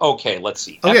 Okay, let's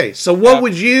see. Okay, so what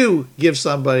would you give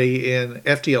somebody in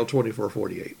FTL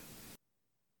 2448?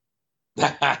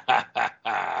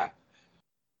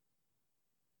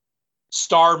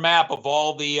 Star map of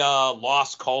all the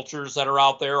lost cultures that are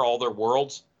out there, all their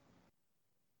worlds.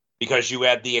 Because you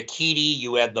had the Akiti,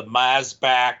 you had the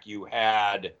Mazbak, you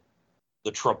had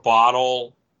the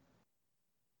Tribotl,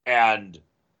 and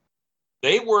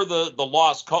they were the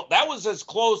lost cult. That was as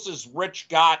close as Rich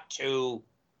got to,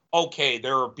 okay,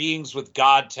 there are beings with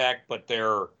God tech, but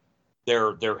their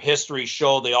history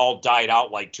show they all died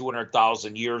out like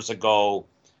 200,000 years ago,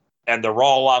 and they're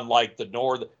all on like the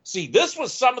north. See, this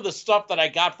was some of the stuff that I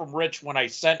got from Rich when I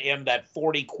sent him that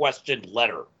 40-question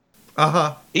letter.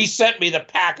 Uh-huh. He sent me the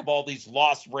pack of all these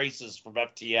lost races from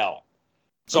FTL.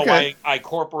 So okay. I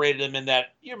incorporated them in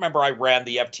that. You remember I ran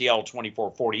the FTL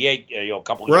 2448 a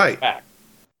couple of years back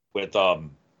with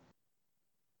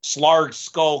Slarg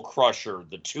Skull Crusher,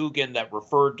 the Tugan that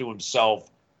referred to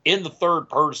himself in the third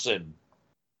person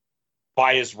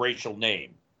by his racial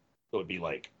name. it would be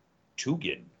like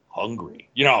Tugin, hungry,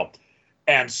 you know.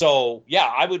 And so,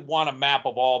 yeah, I would want a map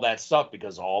of all that stuff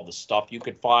because all the stuff you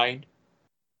could find,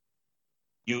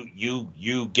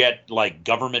 you get like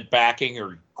government backing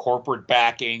or corporate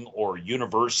backing or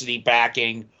university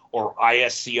backing or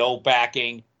ISCO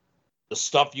backing, the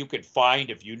stuff you could find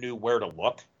if you knew where to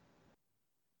look.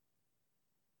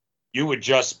 You would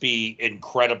just be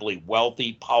incredibly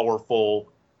wealthy, powerful,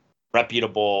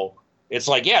 reputable. It's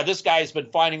like, yeah, this guy's been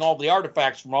finding all the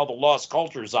artifacts from all the lost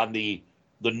cultures on the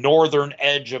northern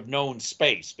edge of known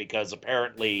space because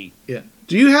apparently. Yeah.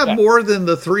 Do you have more than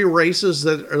the 3 races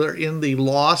that are in the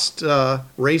lost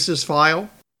races file?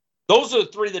 Those are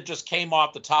the 3 that just came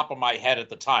off the top of my head at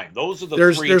the time. Those are the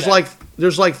there's 3.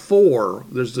 There's like 4.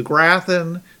 There's the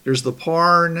Grathan. There's the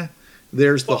Parn.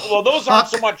 There's the. Well, those aren't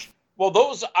so much. Well,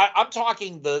 those I'm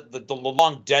talking the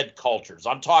long dead cultures.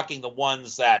 I'm talking the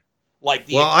ones that like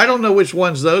the. Well, I don't know which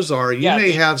ones those are. You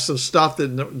may the, have some stuff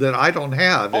that I don't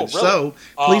have. Oh, if really? So,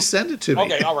 please send it to me.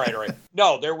 Okay, all right.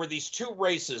 No, there were these 2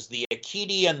 races, the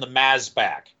Akiti and the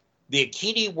Mazbak. The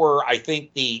Akiti were, I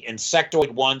think, the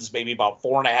insectoid ones, maybe about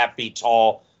 4.5 feet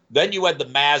tall. Then you had the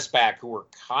Mazbak, who were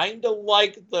kind of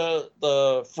like the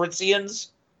Fritzians,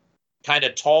 kind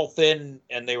of tall, thin,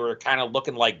 and they were kind of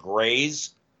looking like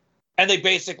grays. And they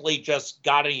basically just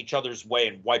got in each other's way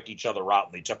and wiped each other out.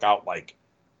 And they took out like,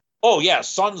 oh, yeah,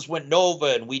 suns went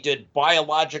nova and we did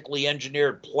biologically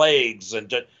engineered plagues.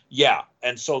 And yeah,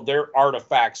 and so their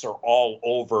artifacts are all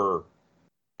over.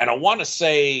 And I want to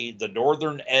say the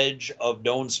northern edge of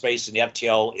known space in the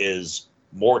FTL is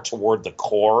more toward the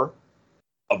core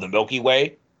of the Milky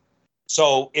Way.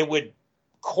 So it would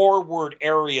coreward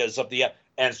areas of the, and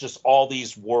it's just all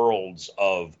these worlds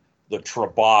of the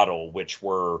Tribottle, which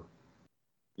were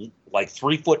like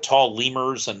 3 foot tall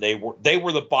lemurs, and they were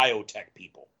the biotech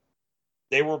people.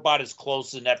 They were about as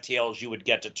close in FTL as you would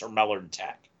get to Termellern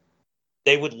tech.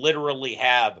 They would literally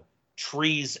have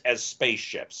trees as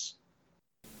spaceships.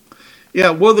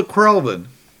 Yeah, well, the Krelvin.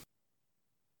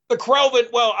 The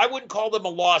Krelvin, well, I wouldn't call them a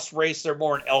lost race. They're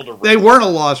more an elder race. They weren't a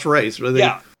lost race, were they?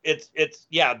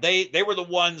 Yeah, they were the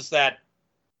ones that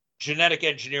genetic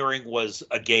engineering was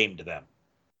a game to them.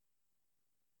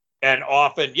 And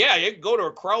often, yeah, you can go to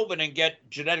a Krelvin and get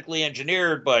genetically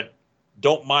engineered, but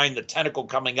don't mind the tentacle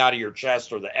coming out of your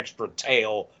chest or the extra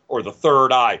tail or the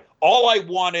third eye. All I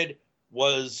wanted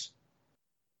was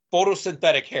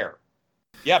photosynthetic hair.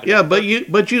 Yeah, but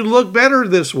you look better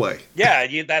this way. Yeah,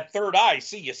 that third eye,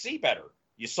 you see better.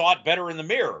 You saw it better in the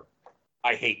mirror.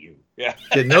 I hate you. Yeah.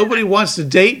 Nobody wants to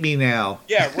date me now.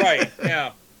 Yeah, right.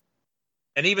 Yeah.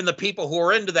 And even the people who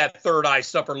are into that third eye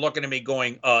stuff are looking at me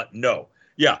going, no.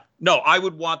 Yeah. No, I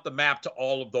would want the map to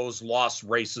all of those lost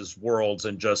races worlds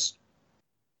and just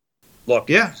look.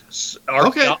 Yeah.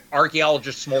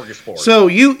 Archaeologist smorgasbord. So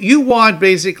you want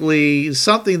basically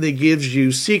something that gives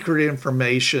you secret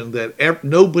information that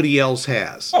nobody else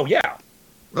has. Oh, yeah.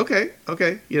 Okay.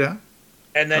 Yeah.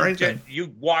 And then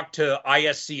you walk to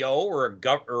ISCO or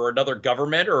another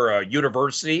government or a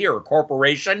university or a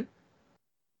corporation.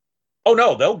 Oh,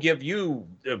 no, they'll give you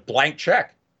a blank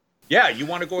check. Yeah, you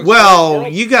want to go. Well,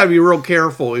 you got to be real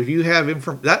careful if you have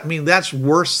information. That's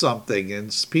worth something,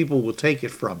 and people will take it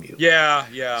from you.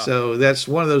 Yeah. So that's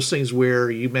one of those things where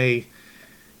you may,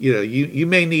 you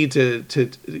may need to,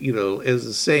 as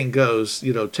the saying goes,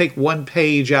 take one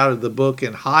page out of the book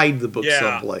and hide the book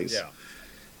someplace. Yeah.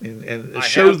 And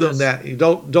show them that you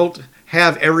don't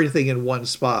have everything in one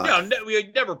spot. Yeah, we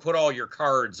never put all your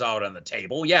cards out on the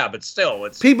table. Yeah, but still,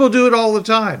 people do it all the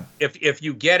time. If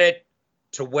you get it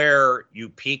to where you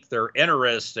pique their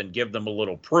interest and give them a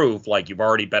little proof, like you've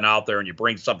already been out there and you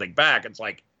bring something back, it's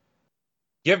like,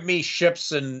 give me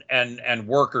ships and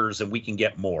workers and we can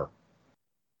get more.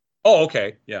 Oh,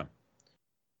 okay, yeah.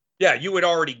 Yeah, you would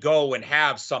already go and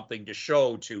have something to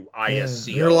show to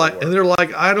ISCO. They're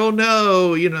like, I don't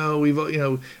know, we're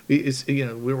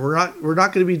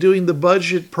not going to be doing the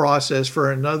budget process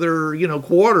for another,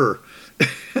 quarter.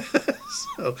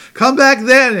 So come back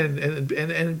then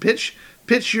and pitch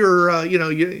your,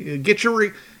 get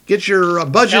your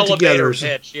budget elevator together.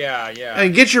 Pitch, yeah.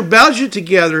 And get your budget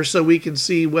together so we can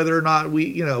see whether or not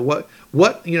we,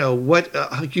 what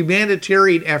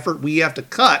humanitarian effort we have to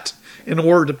cut in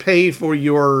order to pay for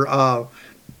your,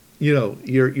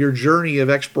 your journey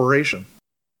of exploration.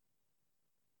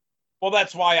 Well,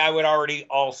 that's why I would already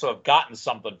also have gotten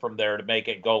something from there to make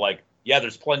it go like, yeah,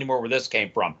 there's plenty more where this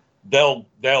came from. They'll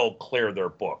clear their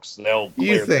books. They'll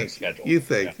clear their schedule. You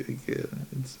think? Yeah.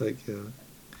 It's like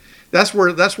that's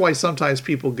why sometimes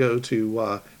people go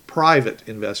to private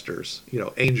investors,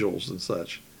 angels and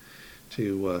such,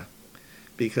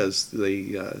 because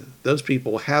those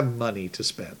people have money to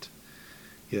spend.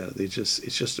 It's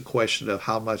just a question of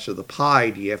how much of the pie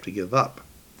do you have to give up.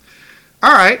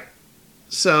 All right.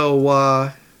 So,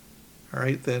 all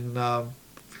right, then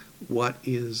what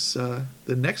is the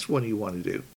next one you want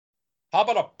to do? How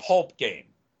about a pulp game?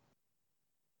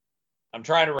 I'm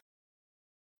trying to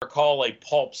recall a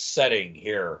pulp setting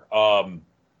here. Well,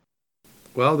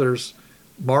 there's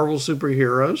Marvel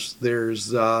superheroes.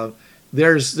 There's I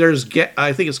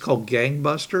think it's called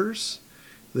Gangbusters.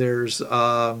 There's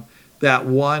that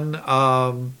one.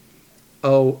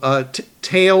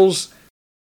 Tales.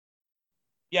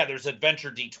 Yeah, there's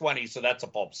Adventure D20, so that's a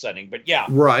pulp setting. But yeah,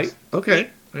 right. Okay.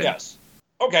 Yes.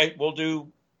 Okay, we'll do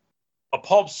a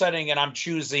pulp setting, and I'm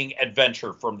choosing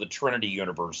adventure from the Trinity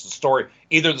universe. The story,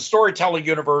 either the storytelling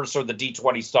universe or the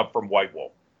D20 stuff from White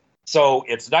Wolf. So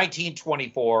it's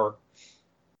 1924,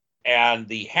 and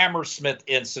the Hammersmith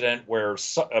incident where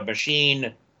a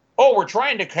machine, we're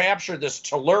trying to capture this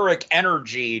telluric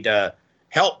energy to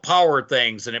help power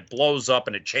things, and it blows up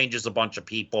and it changes a bunch of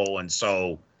people. And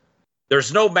so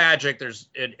there's no magic.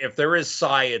 If there is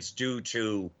psi, it's due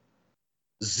to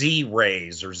Z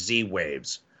rays or Z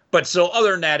waves. But so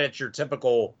other than that, it's your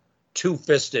typical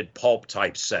two-fisted pulp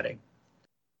type setting.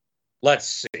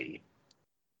 Let's see.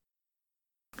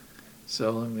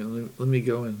 So let me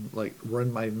go and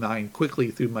run my mind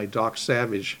quickly through my Doc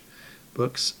Savage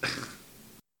books.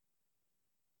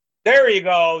 There you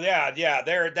go. Yeah.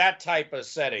 They're that type of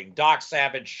setting. Doc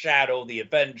Savage, Shadow, the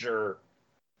Avenger.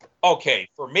 Okay,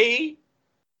 for me,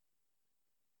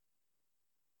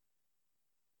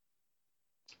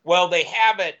 well, they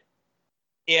have it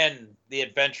in the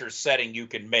adventure setting you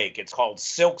can make. It's called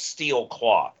Silk Steel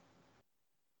Cloth.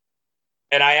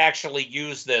 And I actually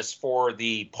use this for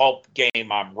the pulp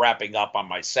game I'm wrapping up on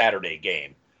my Saturday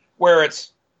game, where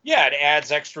it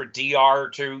adds extra DR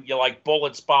to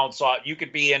bullets bounce off. You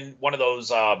could be in one of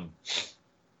those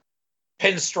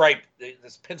pinstripe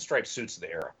suits of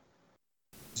the era.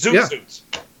 Zoot suits.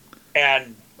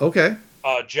 And okay.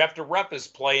 Jeff DeRep is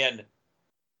playing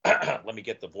let me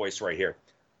get the voice right here.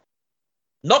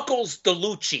 Knuckles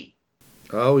DeLucci.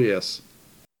 Oh yes.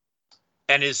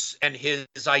 And his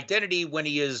identity when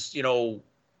he is,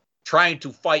 trying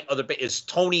to fight other is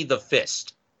Tony the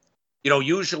Fist.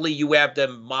 Usually you have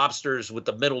them mobsters with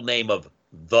the middle name of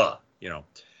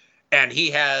and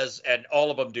he has, and all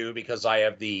of them do, because I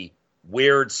have the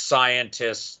weird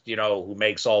scientist, who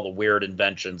makes all the weird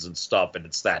inventions and stuff, and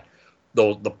it's that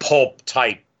the pulp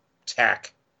type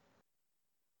tech.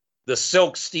 The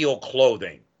silk steel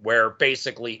clothing, where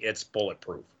basically it's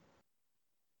bulletproof.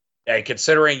 And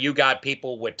considering you got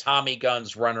people with Tommy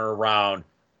guns running around,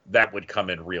 that would come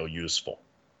in real useful.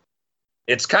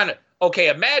 It's kind of, okay,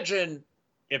 imagine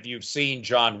if you've seen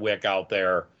John Wick out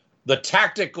there, the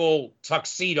tactical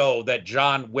tuxedo that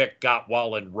John Wick got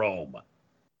while in Rome,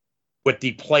 with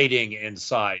the plating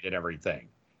inside and everything.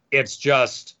 It's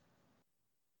just,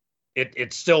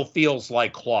 it still feels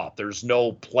like cloth. There's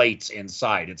no plates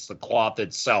inside. It's the cloth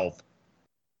itself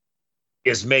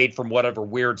is made from whatever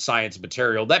weird science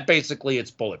material. That basically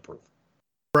it's bulletproof.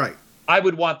 Right. I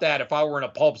would want that if I were in a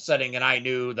pulp setting and I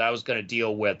knew that I was going to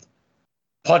deal with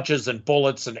punches and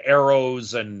bullets and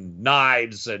arrows and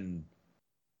knives. And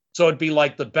so it'd be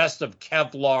like the best of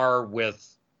Kevlar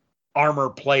with armor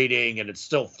plating, and it's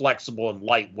still flexible and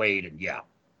lightweight. And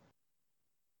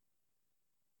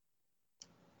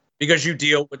because you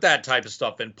deal with that type of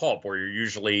stuff in pulp, where you're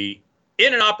usually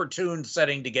in an opportune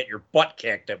setting to get your butt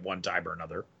kicked at one time or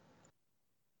another.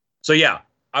 So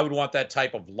I would want that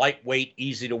type of lightweight,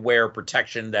 easy to wear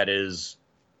protection that is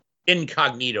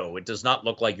incognito. It does not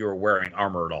look like you're wearing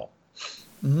armor at all.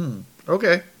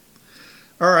 Okay.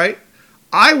 All right.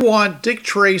 I want Dick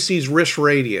Tracy's wrist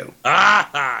radio.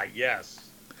 Yes.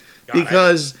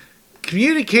 Because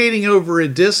communicating over a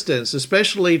distance,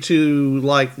 especially to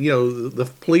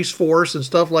the police force and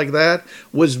stuff like that,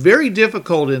 was very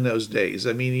difficult in those days.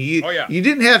 I mean, you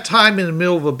didn't have time in the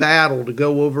middle of a battle to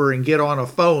go over and get on a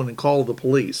phone and call the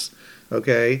police.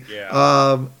 Okay.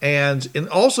 Yeah. And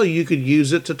also you could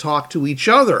use it to talk to each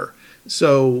other.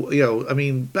 So,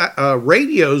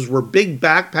 radios were big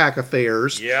backpack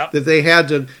affairs that they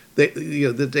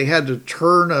had to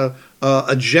turn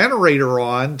a generator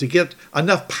on to get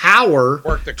enough power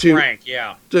work the crank,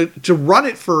 to run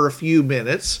it for a few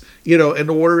minutes, in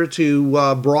order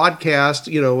to broadcast,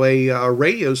 a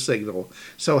radio signal.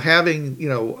 So having,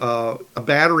 a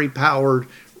battery powered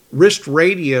wrist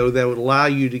radio that would allow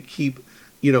you to keep,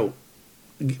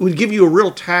 would give you a real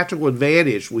tactical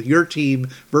advantage with your team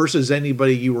versus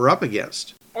anybody you were up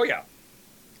against. Oh yeah.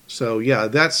 So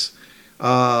that's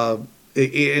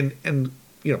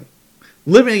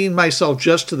limiting myself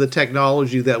just to the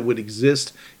technology that would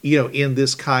exist, in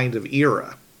this kind of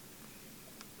era.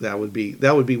 That would be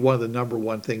one of the number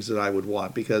one things that I would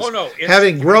want, because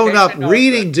having grown up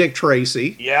reading Dick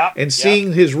Tracy and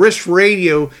seeing his wrist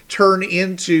radio turn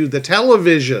into the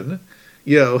television,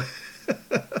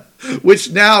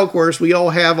 which now, of course, we all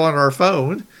have on our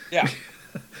phone,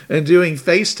 and doing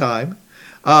FaceTime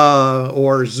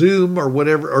or Zoom or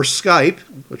whatever, or Skype,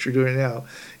 what you're doing now.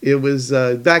 It was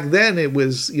back then. It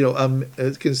was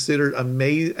considered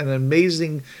an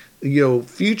amazing,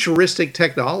 futuristic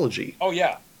technology. Oh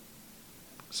yeah.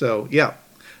 So yeah,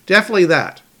 definitely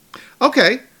that.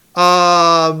 Okay.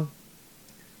 All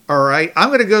right. I'm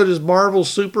going to go to Marvel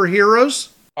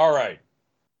superheroes. All right.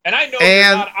 And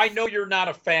I know you're not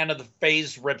a fan of the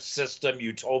phase rip system.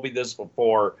 You told me this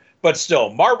before, but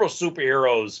still, Marvel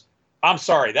superheroes. I'm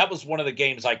sorry, that was one of the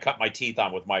games I cut my teeth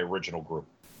on with my original group.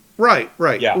 Right.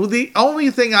 Yeah. Well, the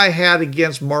only thing I had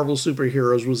against Marvel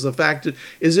superheroes was the fact that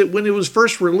when it was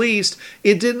first released,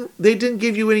 they didn't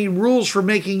give you any rules for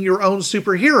making your own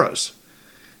superheroes.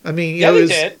 I mean, they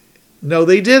did. No,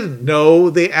 they didn't.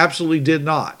 No, they absolutely did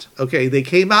not. Okay, they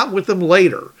came out with them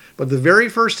later, but the very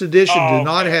first edition did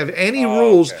not have any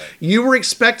rules. Okay. You were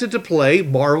expected to play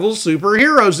Marvel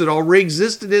superheroes that already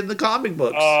existed in the comic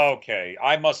books. Okay,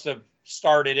 I must have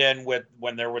started in with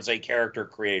when there was a character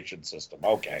creation system.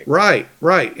 Okay. Right.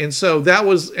 And so that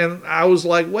was, and I was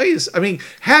like,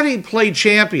 having played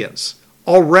Champions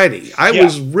already, I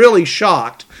was really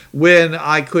shocked when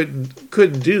I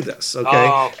couldn't do this.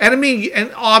 Okay. And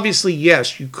and obviously,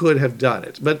 yes, you could have done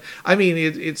it, but I mean,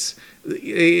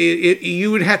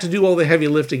 you would have to do all the heavy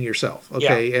lifting yourself.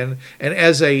 Okay. And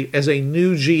as a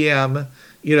new GM,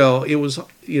 it was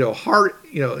hard.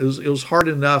 It was hard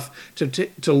enough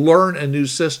to learn a new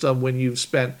system when you've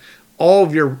spent all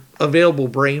of your available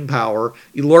brain power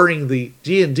learning the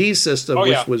D&D system,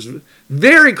 which was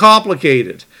very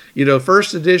complicated.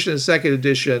 First edition and second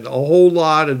edition, a whole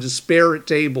lot of disparate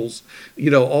tables,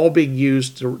 all being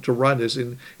used to run this.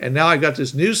 And now I got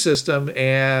this new system,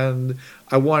 and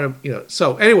I want to,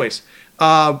 so anyways,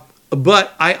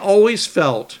 but I always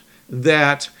felt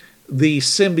that the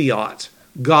symbiote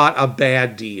got a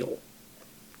bad deal.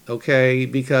 Okay,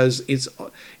 because it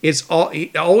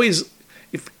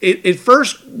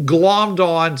first glommed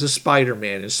on to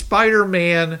Spider-Man, and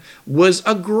Spider-Man was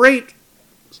a great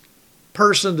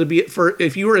person to be for.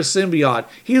 If you were a symbiote,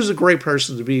 he was a great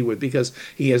person to be with, because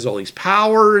he has all these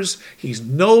powers. He's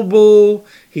noble.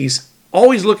 He's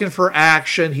always looking for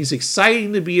action. He's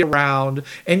exciting to be around,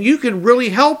 and you can really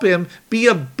help him be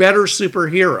a better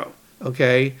superhero.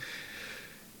 Okay.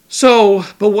 So,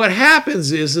 but what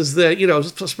happens is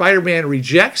that, Spider-Man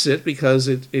rejects it because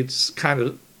it's kind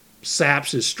of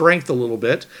saps his strength a little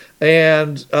bit,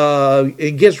 and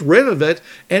it gets rid of it,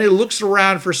 and it looks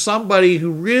around for somebody who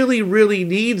really, really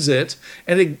needs it,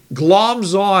 and it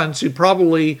gloms on to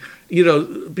probably,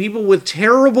 people with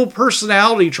terrible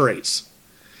personality traits.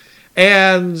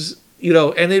 And,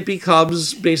 and it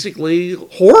becomes basically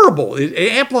horrible. It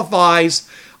amplifies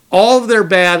all of their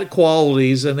bad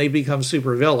qualities, and they become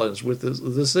supervillains with the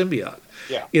symbiote.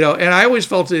 Yeah. And I always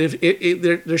felt that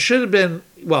if there should have been,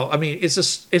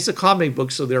 it's a comic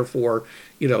book, so therefore,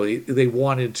 they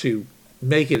wanted to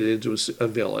make it into a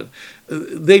villain.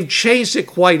 They've changed it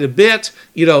quite a bit,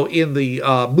 in the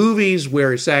movies,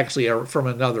 where it's actually from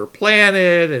another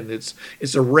planet, and it's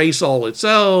a race all its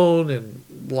own, and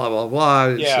blah blah blah.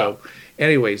 Yeah. So,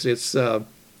 anyways, it's.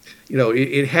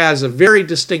 It has a very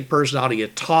distinct personality.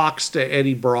 It talks to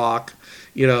Eddie Brock,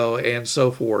 and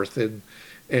so forth. And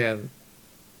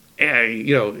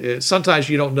sometimes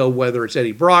you don't know whether it's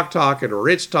Eddie Brock talking or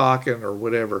it's talking or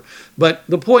whatever. But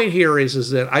the point here is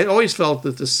that I always felt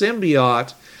that the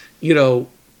symbiote,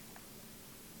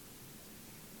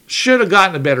 should have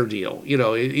gotten a better deal.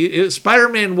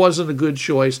 Spider-Man wasn't a good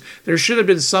choice. There should have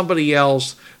been somebody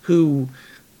else who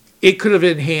it could have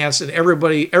enhanced, and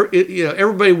everybody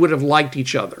would have liked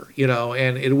each other,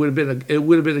 and it would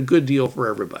have been a good deal for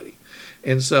everybody.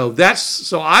 And so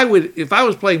I would, if I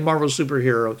was playing Marvel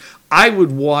superhero, I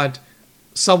would want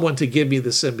someone to give me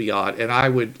the symbiote, and I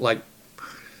would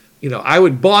I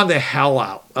would bond the hell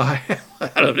out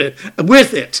of it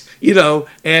with it,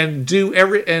 and do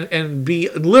and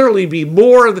be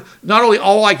more, not only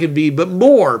all I can be, but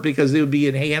more, because it would be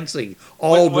enhancing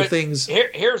all the things.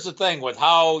 Here's the thing with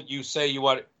how you say you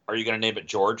want. Are you going to name it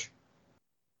George?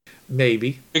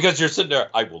 Maybe. Because you're sitting there,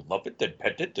 I will love it, then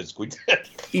pet it, then squeeze it.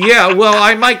 Yeah, well,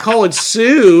 I might call it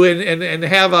Sue and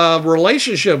have a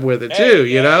relationship with it too,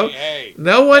 Hey.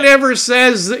 No one ever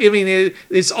says,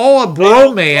 it's all a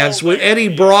bromance with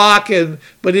Eddie Brock,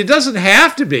 but it doesn't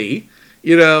have to be.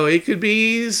 It could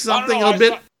be something a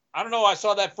bit. I don't know. I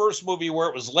saw that first movie where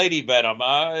it was Lady Venom.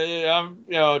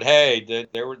 Hey,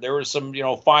 there were some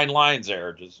fine lines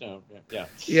there. Just yeah.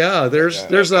 Yeah,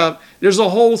 there's a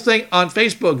whole thing on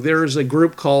Facebook. There's a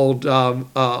group called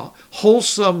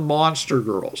Wholesome Monster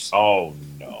Girls. Oh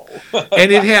no.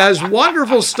 And it has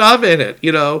wonderful stuff in it.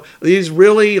 These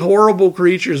really horrible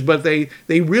creatures, but they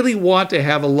really want to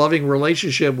have a loving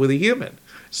relationship with a human.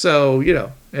 So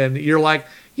and you're like,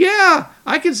 yeah,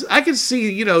 I can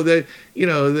see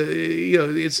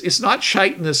it's not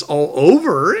chitinous all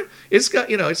over. It's got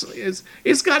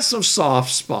it's got some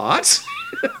soft spots.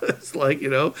 It's like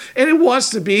and it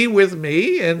wants to be with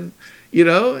me and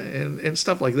and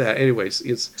stuff like that. Anyways,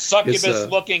 it's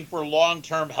succubus looking for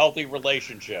long-term healthy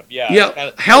relationship.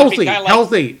 Yeah, healthy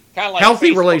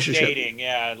Facebook relationship. Dating,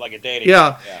 like a dating.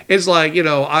 Yeah, it's like I'm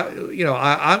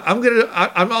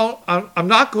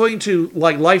not going to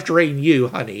like life drain you,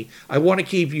 honey. I want to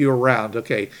keep you around.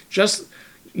 Okay, just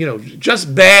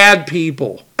bad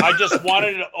people. I just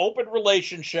wanted an open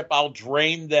relationship. I'll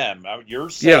drain them. You're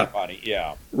safe, honey.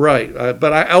 Yeah, right.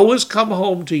 But I always come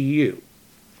home to you.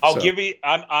 I'll give you.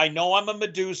 I know I'm a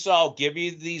Medusa. I'll give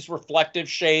you these reflective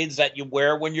shades that you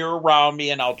wear when you're around me,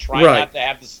 and I'll try not to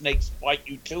have the snakes bite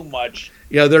you too much.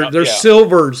 Yeah, they're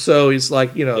silvered, so it's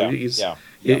like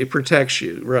it protects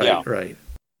you. Right, right.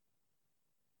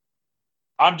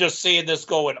 I'm just seeing this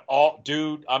going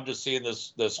I'm just seeing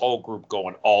this whole group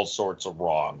going all sorts of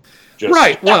wrong.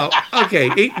 Right. Well,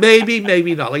 okay. Maybe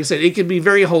not. Like I said, it can be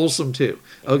very wholesome too.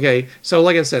 Okay. So,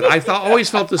 like I said,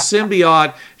 always felt the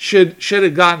symbiote should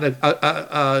have gotten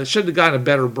a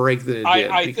better break than it did.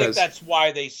 I think that's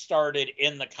why they started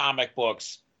in the comic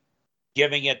books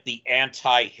giving it the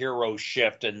anti-hero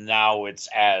shift, and now it's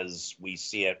as we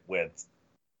see it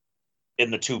in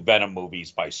the two Venom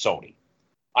movies by Sony.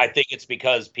 I think it's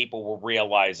because people were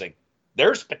realizing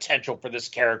there's potential for this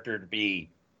character to be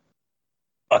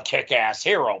a kick-ass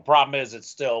hero. Problem is, it's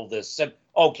still this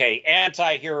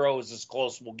anti-hero is as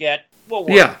close we'll get. We'll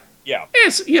work. Yeah.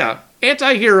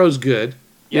 Anti-hero's good,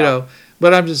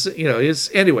 but I'm just,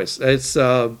 it's, anyways, it's,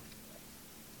 so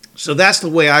that's the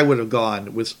way I would have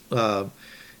gone with Marvel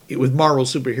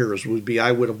superheroes would be,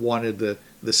 I would have wanted the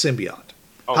symbiote.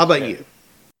 Okay. How about you?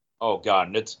 Oh God.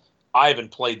 And I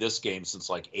haven't played this game since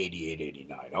like 88,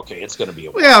 89. Okay, it's going to be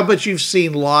a while. Yeah, but you've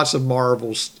seen lots of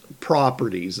Marvel's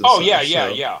properties. And stuff,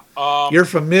 yeah. You're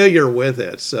familiar with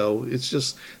it, so it's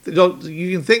just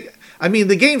you can think. I mean,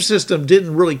 the game system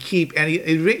didn't really keep any.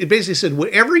 It basically said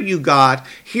whatever you got,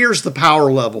 here's the power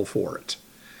level for it.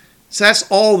 So that's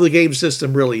all the game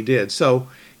system really did. So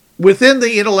within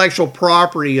the intellectual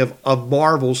property of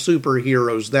Marvel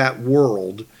superheroes, that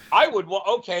world. I would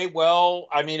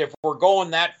I mean, if we're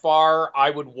going that far, I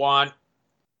would want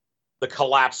the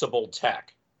collapsible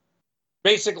tech.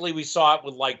 Basically, we saw it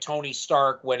with like Tony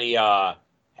Stark when he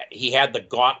had the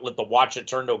gauntlet, the watch that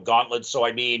turned to a gauntlet. So,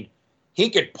 I mean, he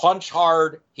could punch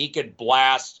hard, he could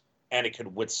blast, and it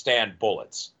could withstand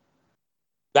bullets.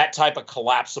 That type of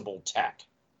collapsible tech.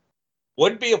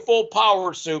 Wouldn't be a full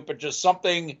power suit, but just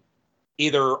something...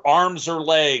 either arms or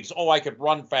legs. Oh, I could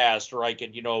run fast, or I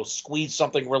could, squeeze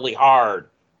something really hard.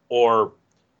 Or,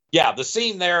 the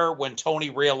scene there when Tony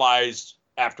realized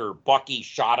after Bucky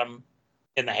shot him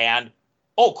in the hand,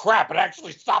 oh crap, it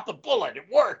actually stopped the bullet. It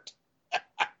worked.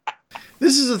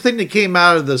 This is the thing that came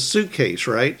out of the suitcase,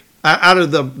 right? Out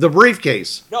of the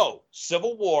briefcase. No,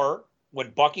 Civil War, when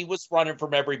Bucky was running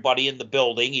from everybody in the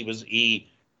building,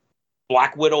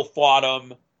 Black Widow fought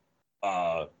him.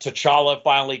 T'Challa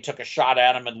finally took a shot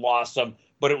at him and lost him,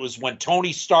 but it was when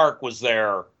Tony Stark was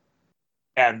there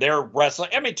and they're wrestling.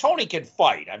 I mean, Tony can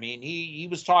fight. I mean, he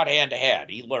was taught hand to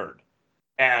hand. He learned.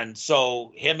 And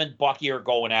so him and Bucky are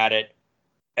going at it,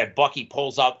 and Bucky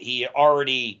pulls out, he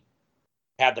already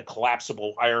had the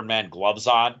collapsible Iron Man gloves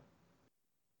on.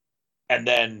 And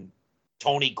then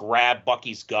Tony grabbed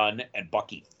Bucky's gun and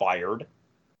Bucky fired.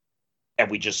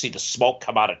 And we just see the smoke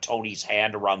come out of Tony's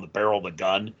hand around the barrel of the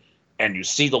gun. And you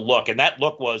see the look, and that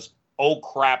look was, oh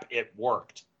crap, it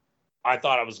worked. I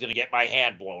thought I was going to get my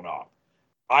hand blown off.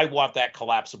 I want that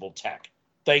collapsible tech.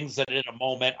 Things that in a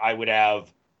moment I would have,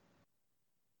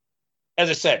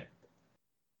 as I said,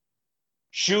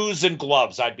 shoes and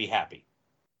gloves, I'd be happy.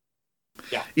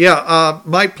 Yeah.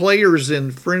 My players in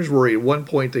Fringe Warrior at one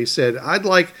point they said, I'd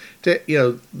like to,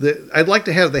 I'd like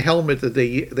to have the helmet that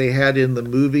they had in the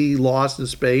movie Lost in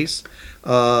Space.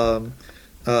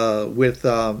 with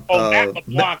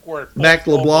Mac LeBlanc, Mac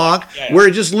LeBlanc, yeah. where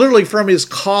it just literally from his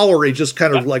collar, it just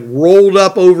kind of like rolled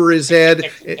up over his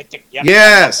head.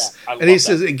 Yes, and he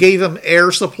says it gave him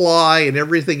air supply and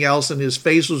everything else, and his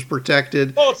face was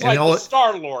protected. Oh, it's and like the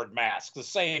Star-Lord mask, the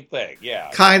same thing, yeah.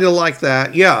 Kind of like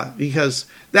that, yeah, because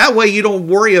that way you don't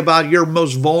worry about your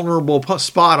most vulnerable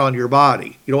spot on your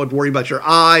body. You don't have to worry about your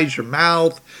eyes, your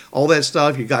mouth, all that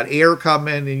stuff. You got air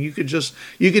coming, and you could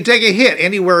take a hit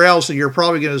anywhere else, and you're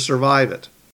probably going to survive it.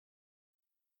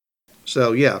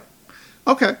 So yeah,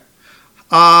 okay.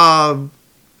 How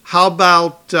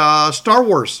about Star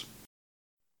Wars?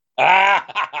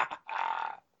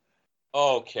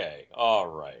 Okay, all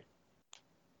right.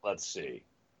 Let's see.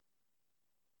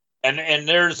 And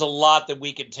there's a lot that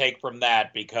we can take from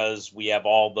that because we have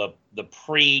all the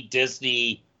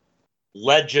pre-Disney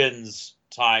Legends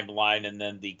timeline and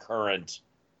then the current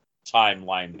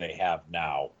timeline they have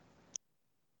now.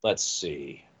 Let's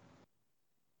see.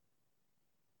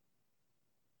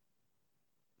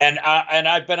 And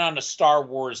I've been on a Star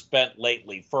Wars bent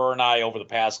lately. Fur and I, over the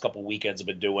past couple weekends, have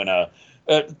been doing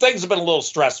things have been a little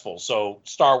stressful. So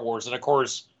Star Wars, and of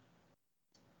course,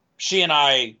 she and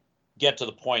I get to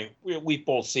the point, we've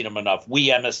both seen them enough. We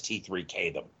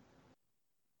MST3K them.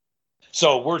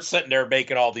 So we're sitting there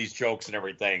making all these jokes and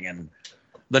everything, and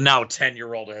the now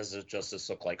 10-year-old has just this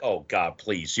look like, oh, God,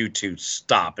 please, you two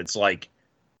stop. It's like,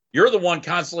 you're the one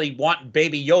constantly wanting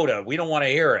Baby Yoda. We don't want to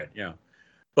hear it, you know.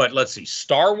 But let's see,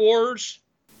 Star Wars?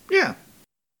 Yeah.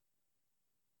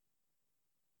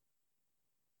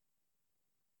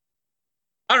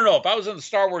 I don't know. If I was in the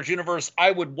Star Wars universe,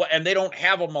 I would, and they don't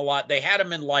have them a lot. They had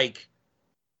them in, like,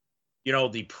 you know,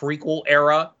 the prequel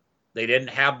era. They didn't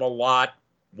have them a lot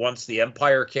once the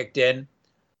Empire kicked in.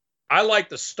 I like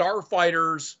the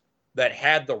starfighters that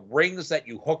had the rings that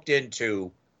you hooked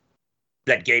into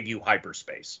that gave you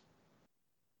hyperspace.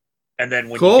 And then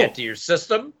when you get to your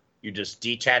system, you just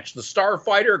detach the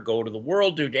starfighter, go to the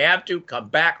world, do what you have to, come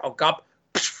back, hook up,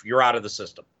 you're out of the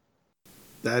system.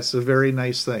 That's a very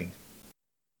nice thing.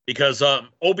 Because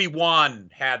Obi-Wan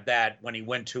had that when he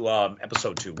went to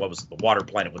episode 2. What was it? The water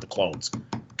planet with the clones.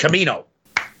 Kamino.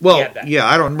 Well, yeah,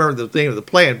 I don't remember the name of the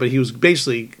planet, but he was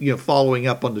basically, you know, following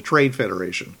up on the Trade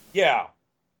Federation. Yeah.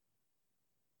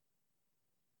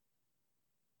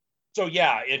 So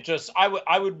yeah, it just I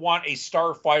would want a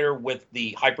starfighter with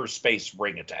the hyperspace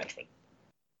ring attachment.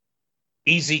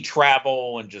 Easy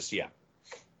travel and just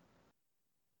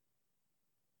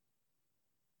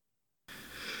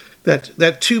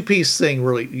That two-piece thing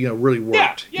really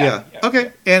worked. Yeah.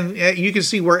 Okay, and you can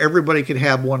see where everybody could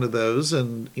have one of those,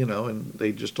 and and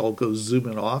they just all go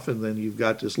zooming off, and then you've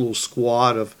got this little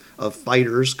squad of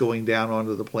fighters going down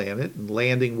onto the planet and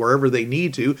landing wherever they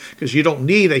need to, because you don't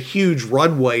need a huge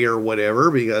runway or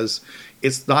whatever, because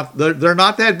it's not they're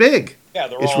not that big. Yeah,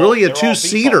 it's really a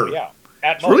two-seater. Yeah,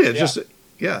 it's really just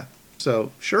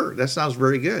So sure, that sounds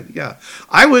very good. Yeah,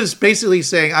 I was basically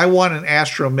saying I want an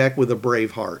astromech with a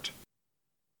brave heart.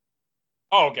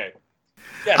 Oh, okay.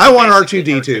 Yeah, I want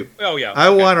R2-D2. Oh yeah, I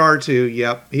want R2.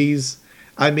 Yep,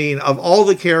 of all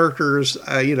the characters,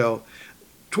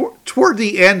 toward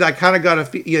the end, I kind of got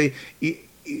a.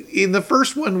 In the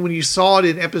first one, when you saw it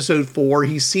in episode 4,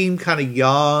 he seemed kind of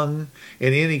young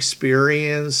and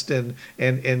inexperienced, and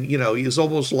he was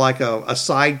almost like a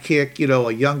sidekick,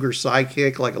 a younger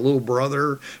sidekick, like a little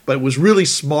brother, but was really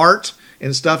smart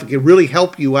and stuff. It could really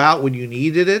help you out when you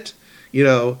needed it,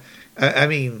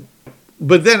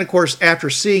 But then, of course,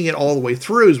 after seeing it all the way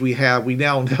through, as we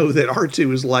now know that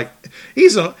R2 is like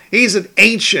he's an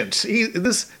ancient.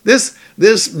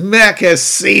 This mech has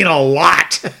seen a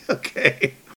lot.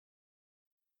 Okay.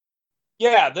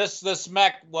 Yeah, this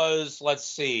mech was, let's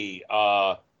see,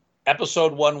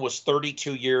 episode 1 was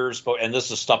 32 years, and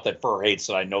this is stuff that Fur hates,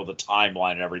 and I know the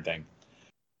timeline and everything.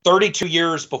 32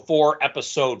 years before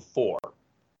episode 4.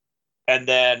 And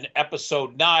then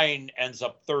episode 9 ends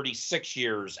up 36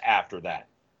 years after that.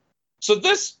 So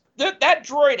that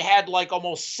droid had like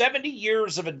almost 70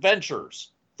 years of adventures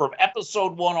from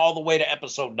episode 1 all the way to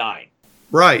episode 9.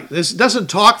 Right. This doesn't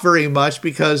talk very much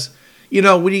because,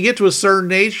 when you get to a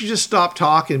certain age, you just stop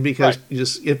talking because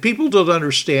if people don't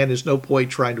understand, there's no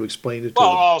point trying to explain it to them.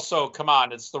 Well, also, come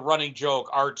on, it's the running joke.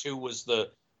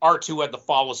 R2 had the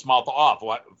foulest mouth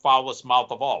foulest mouth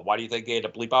of all. Why do you think they had to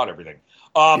bleep out everything?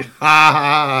 I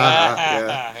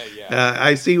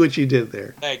see what you did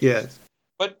there. Thank you. Yes.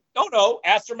 But no,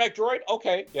 astromech droid,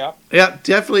 okay, yeah. Yeah,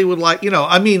 definitely would like,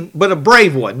 but a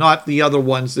brave one, not the other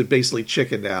ones that basically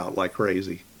chickened out like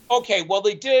crazy. Okay, well,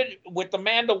 they did with the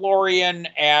Mandalorian,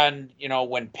 and,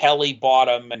 when Peli bought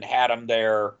him and had him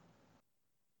there,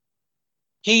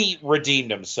 he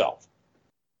redeemed himself.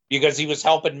 because he was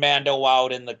helping Mando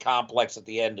out in the complex at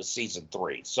the end of season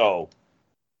 3. So,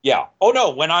 yeah. Oh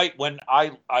no, when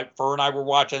Fur and I were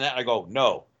watching that, I go,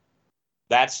 no,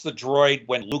 that's the droid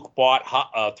when Luke bought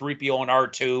 3PO and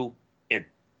R2. It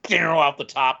out the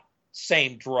top,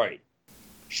 same droid.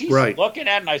 She's looking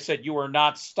at it, and I said, you are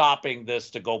not stopping this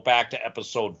to go back to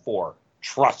episode 4.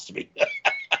 Trust me.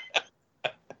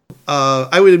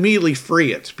 I would immediately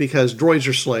free it because droids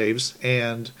are slaves,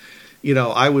 and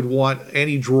I would want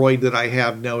any droid that I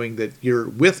have knowing that you're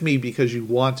with me because you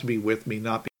want to be with me,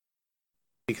 not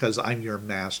because I'm your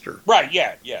master. Right?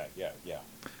 Yeah.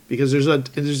 Because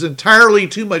there's entirely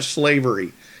too much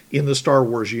slavery in the Star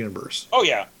Wars universe. Oh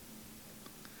yeah.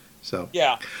 So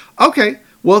yeah. Okay.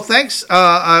 Well, thanks.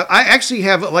 I actually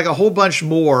have like a whole bunch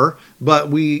more, but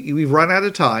we've run out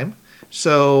of time.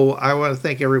 So I want to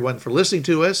thank everyone for listening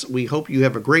to us. We hope you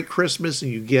have a great Christmas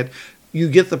and you get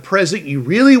the present you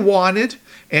really wanted.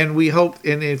 And we hope,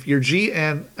 and if your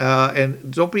GM,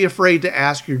 and don't be afraid to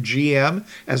ask your GM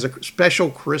as a special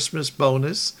Christmas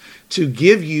bonus to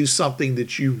give you something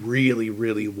that you really,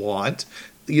 really want.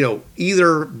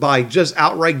 Either by just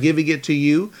outright giving it to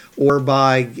you or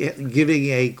by giving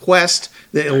a quest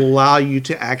that will allow you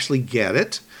to actually get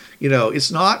it.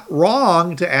 It's not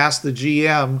wrong to ask the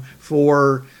GM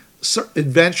for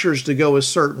adventures to go a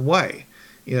certain way.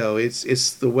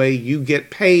 It's the way you get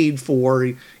paid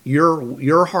for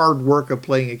your hard work of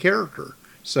playing a character.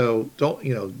 So don't,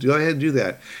 go ahead and do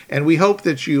that. And we hope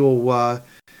that you'll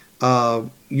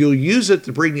use it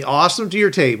to bring the awesome to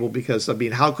your table because,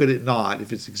 how could it not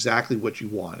if it's exactly what you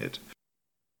wanted?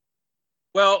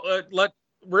 Well,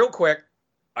 real quick,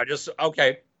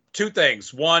 two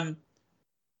things. One,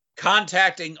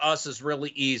 contacting us is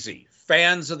really easy.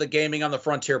 Fans of the Gaming on the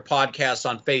Frontier podcast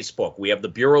on Facebook. We have the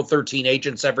Bureau 13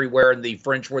 agents everywhere in the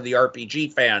Fringeworthy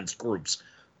RPG fans groups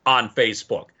on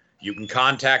Facebook. You can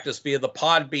contact us via the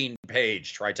Podbean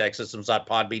page,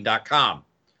 tritechsystems.podbean.com.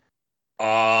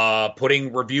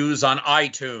 Putting reviews on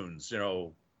iTunes.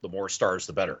 The more stars,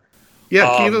 the better.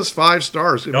 Yeah, give us 5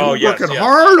 stars. We're working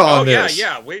hard on this.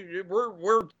 Yeah.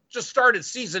 We're just started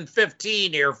season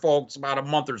 15 here, folks, about a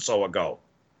month or so ago.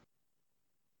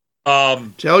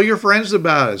 Tell your friends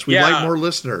about us. We'd like more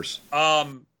listeners.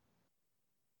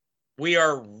 We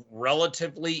are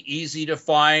relatively easy to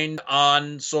find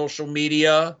on social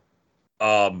media.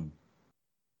 I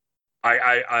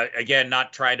again,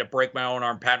 not trying to break my own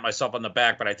arm, pat myself on the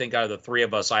back, but I think out of the 3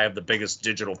 of us, I have the biggest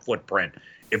digital footprint.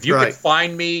 If you can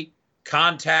find me,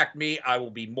 contact me. I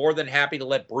will be more than happy to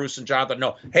let Bruce and Jonathan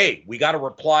know, hey, we got to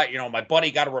reply. My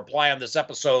buddy got to reply on this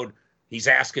episode. He's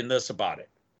asking this about it.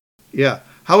 Yeah.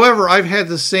 However, I've had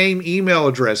the same email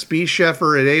address,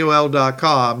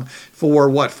 bsheffer@aol.com,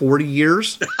 for 40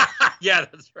 years? Yeah,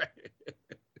 that's right.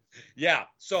 Yeah.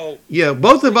 So. Yeah,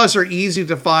 both of us are easy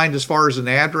to find as far as an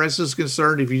address is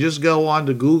concerned. If you just go on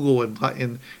to Google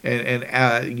and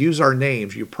use our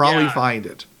names, you probably find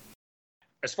it.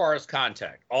 As far as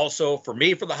contact. Also, for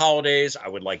me, for the holidays, I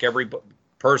would like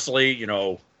personally,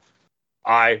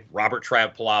 I, Robert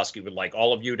Trav Pulaski, would like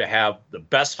all of you to have the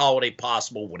best holiday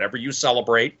possible, whatever you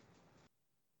celebrate.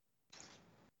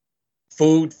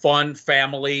 Food, fun,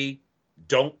 family.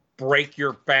 Don't break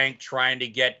your bank trying to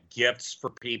get gifts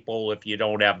for people if you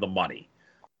don't have the money.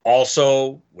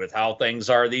 Also, with how things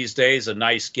are these days, a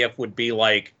nice gift would be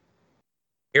like,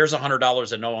 here's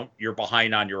 $100 and know you're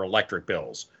behind on your electric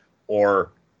bills.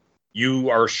 Or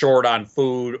you are short on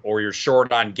food, or you're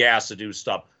short on gas to do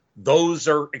stuff. Those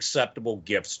are acceptable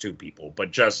gifts to people,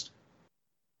 but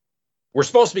we're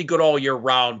supposed to be good all year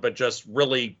round, but just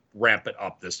really ramp it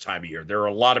up this time of year. There are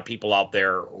a lot of people out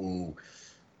there who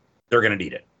they're going to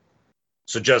need it.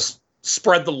 So just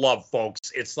spread the love,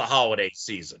 folks. It's the holiday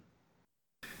season.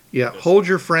 Yeah. Hold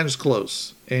your friends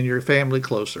close and your family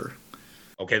closer.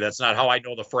 Okay. That's not how I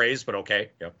know the phrase, but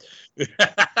okay. Yeah.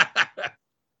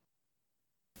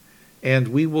 And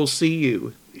we will see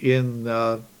you in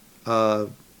the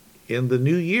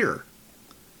new year,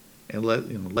 and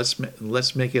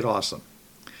let's make it awesome.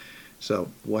 So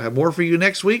we'll have more for you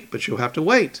next week, but you'll have to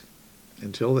wait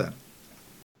until then.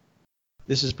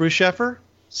 This is Bruce Sheffer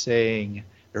saying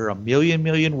there are a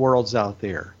million worlds out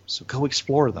there, so go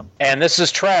explore them. And this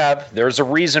is Trav. There's a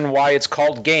reason why it's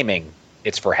called gaming.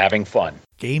 It's for having fun.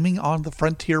 Gaming on the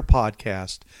Frontier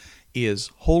podcast is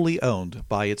wholly owned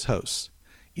by its hosts.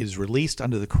 It is released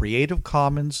under the Creative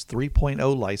Commons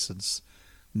 3.0 license.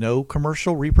 No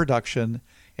commercial reproduction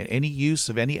and any use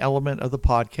of any element of the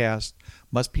podcast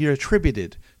must be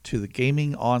attributed to the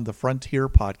Gaming on the Frontier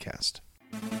podcast.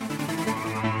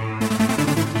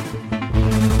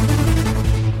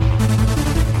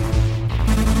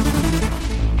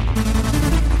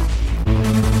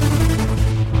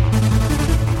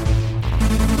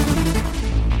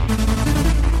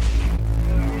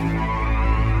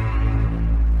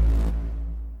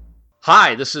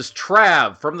 Hi, this is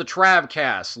Trav from the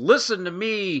Travcast. Listen to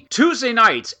me Tuesday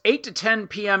nights, 8 to 10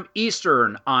 p.m.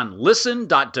 Eastern on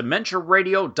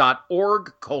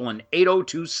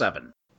listen.dementiaradio.org:8027.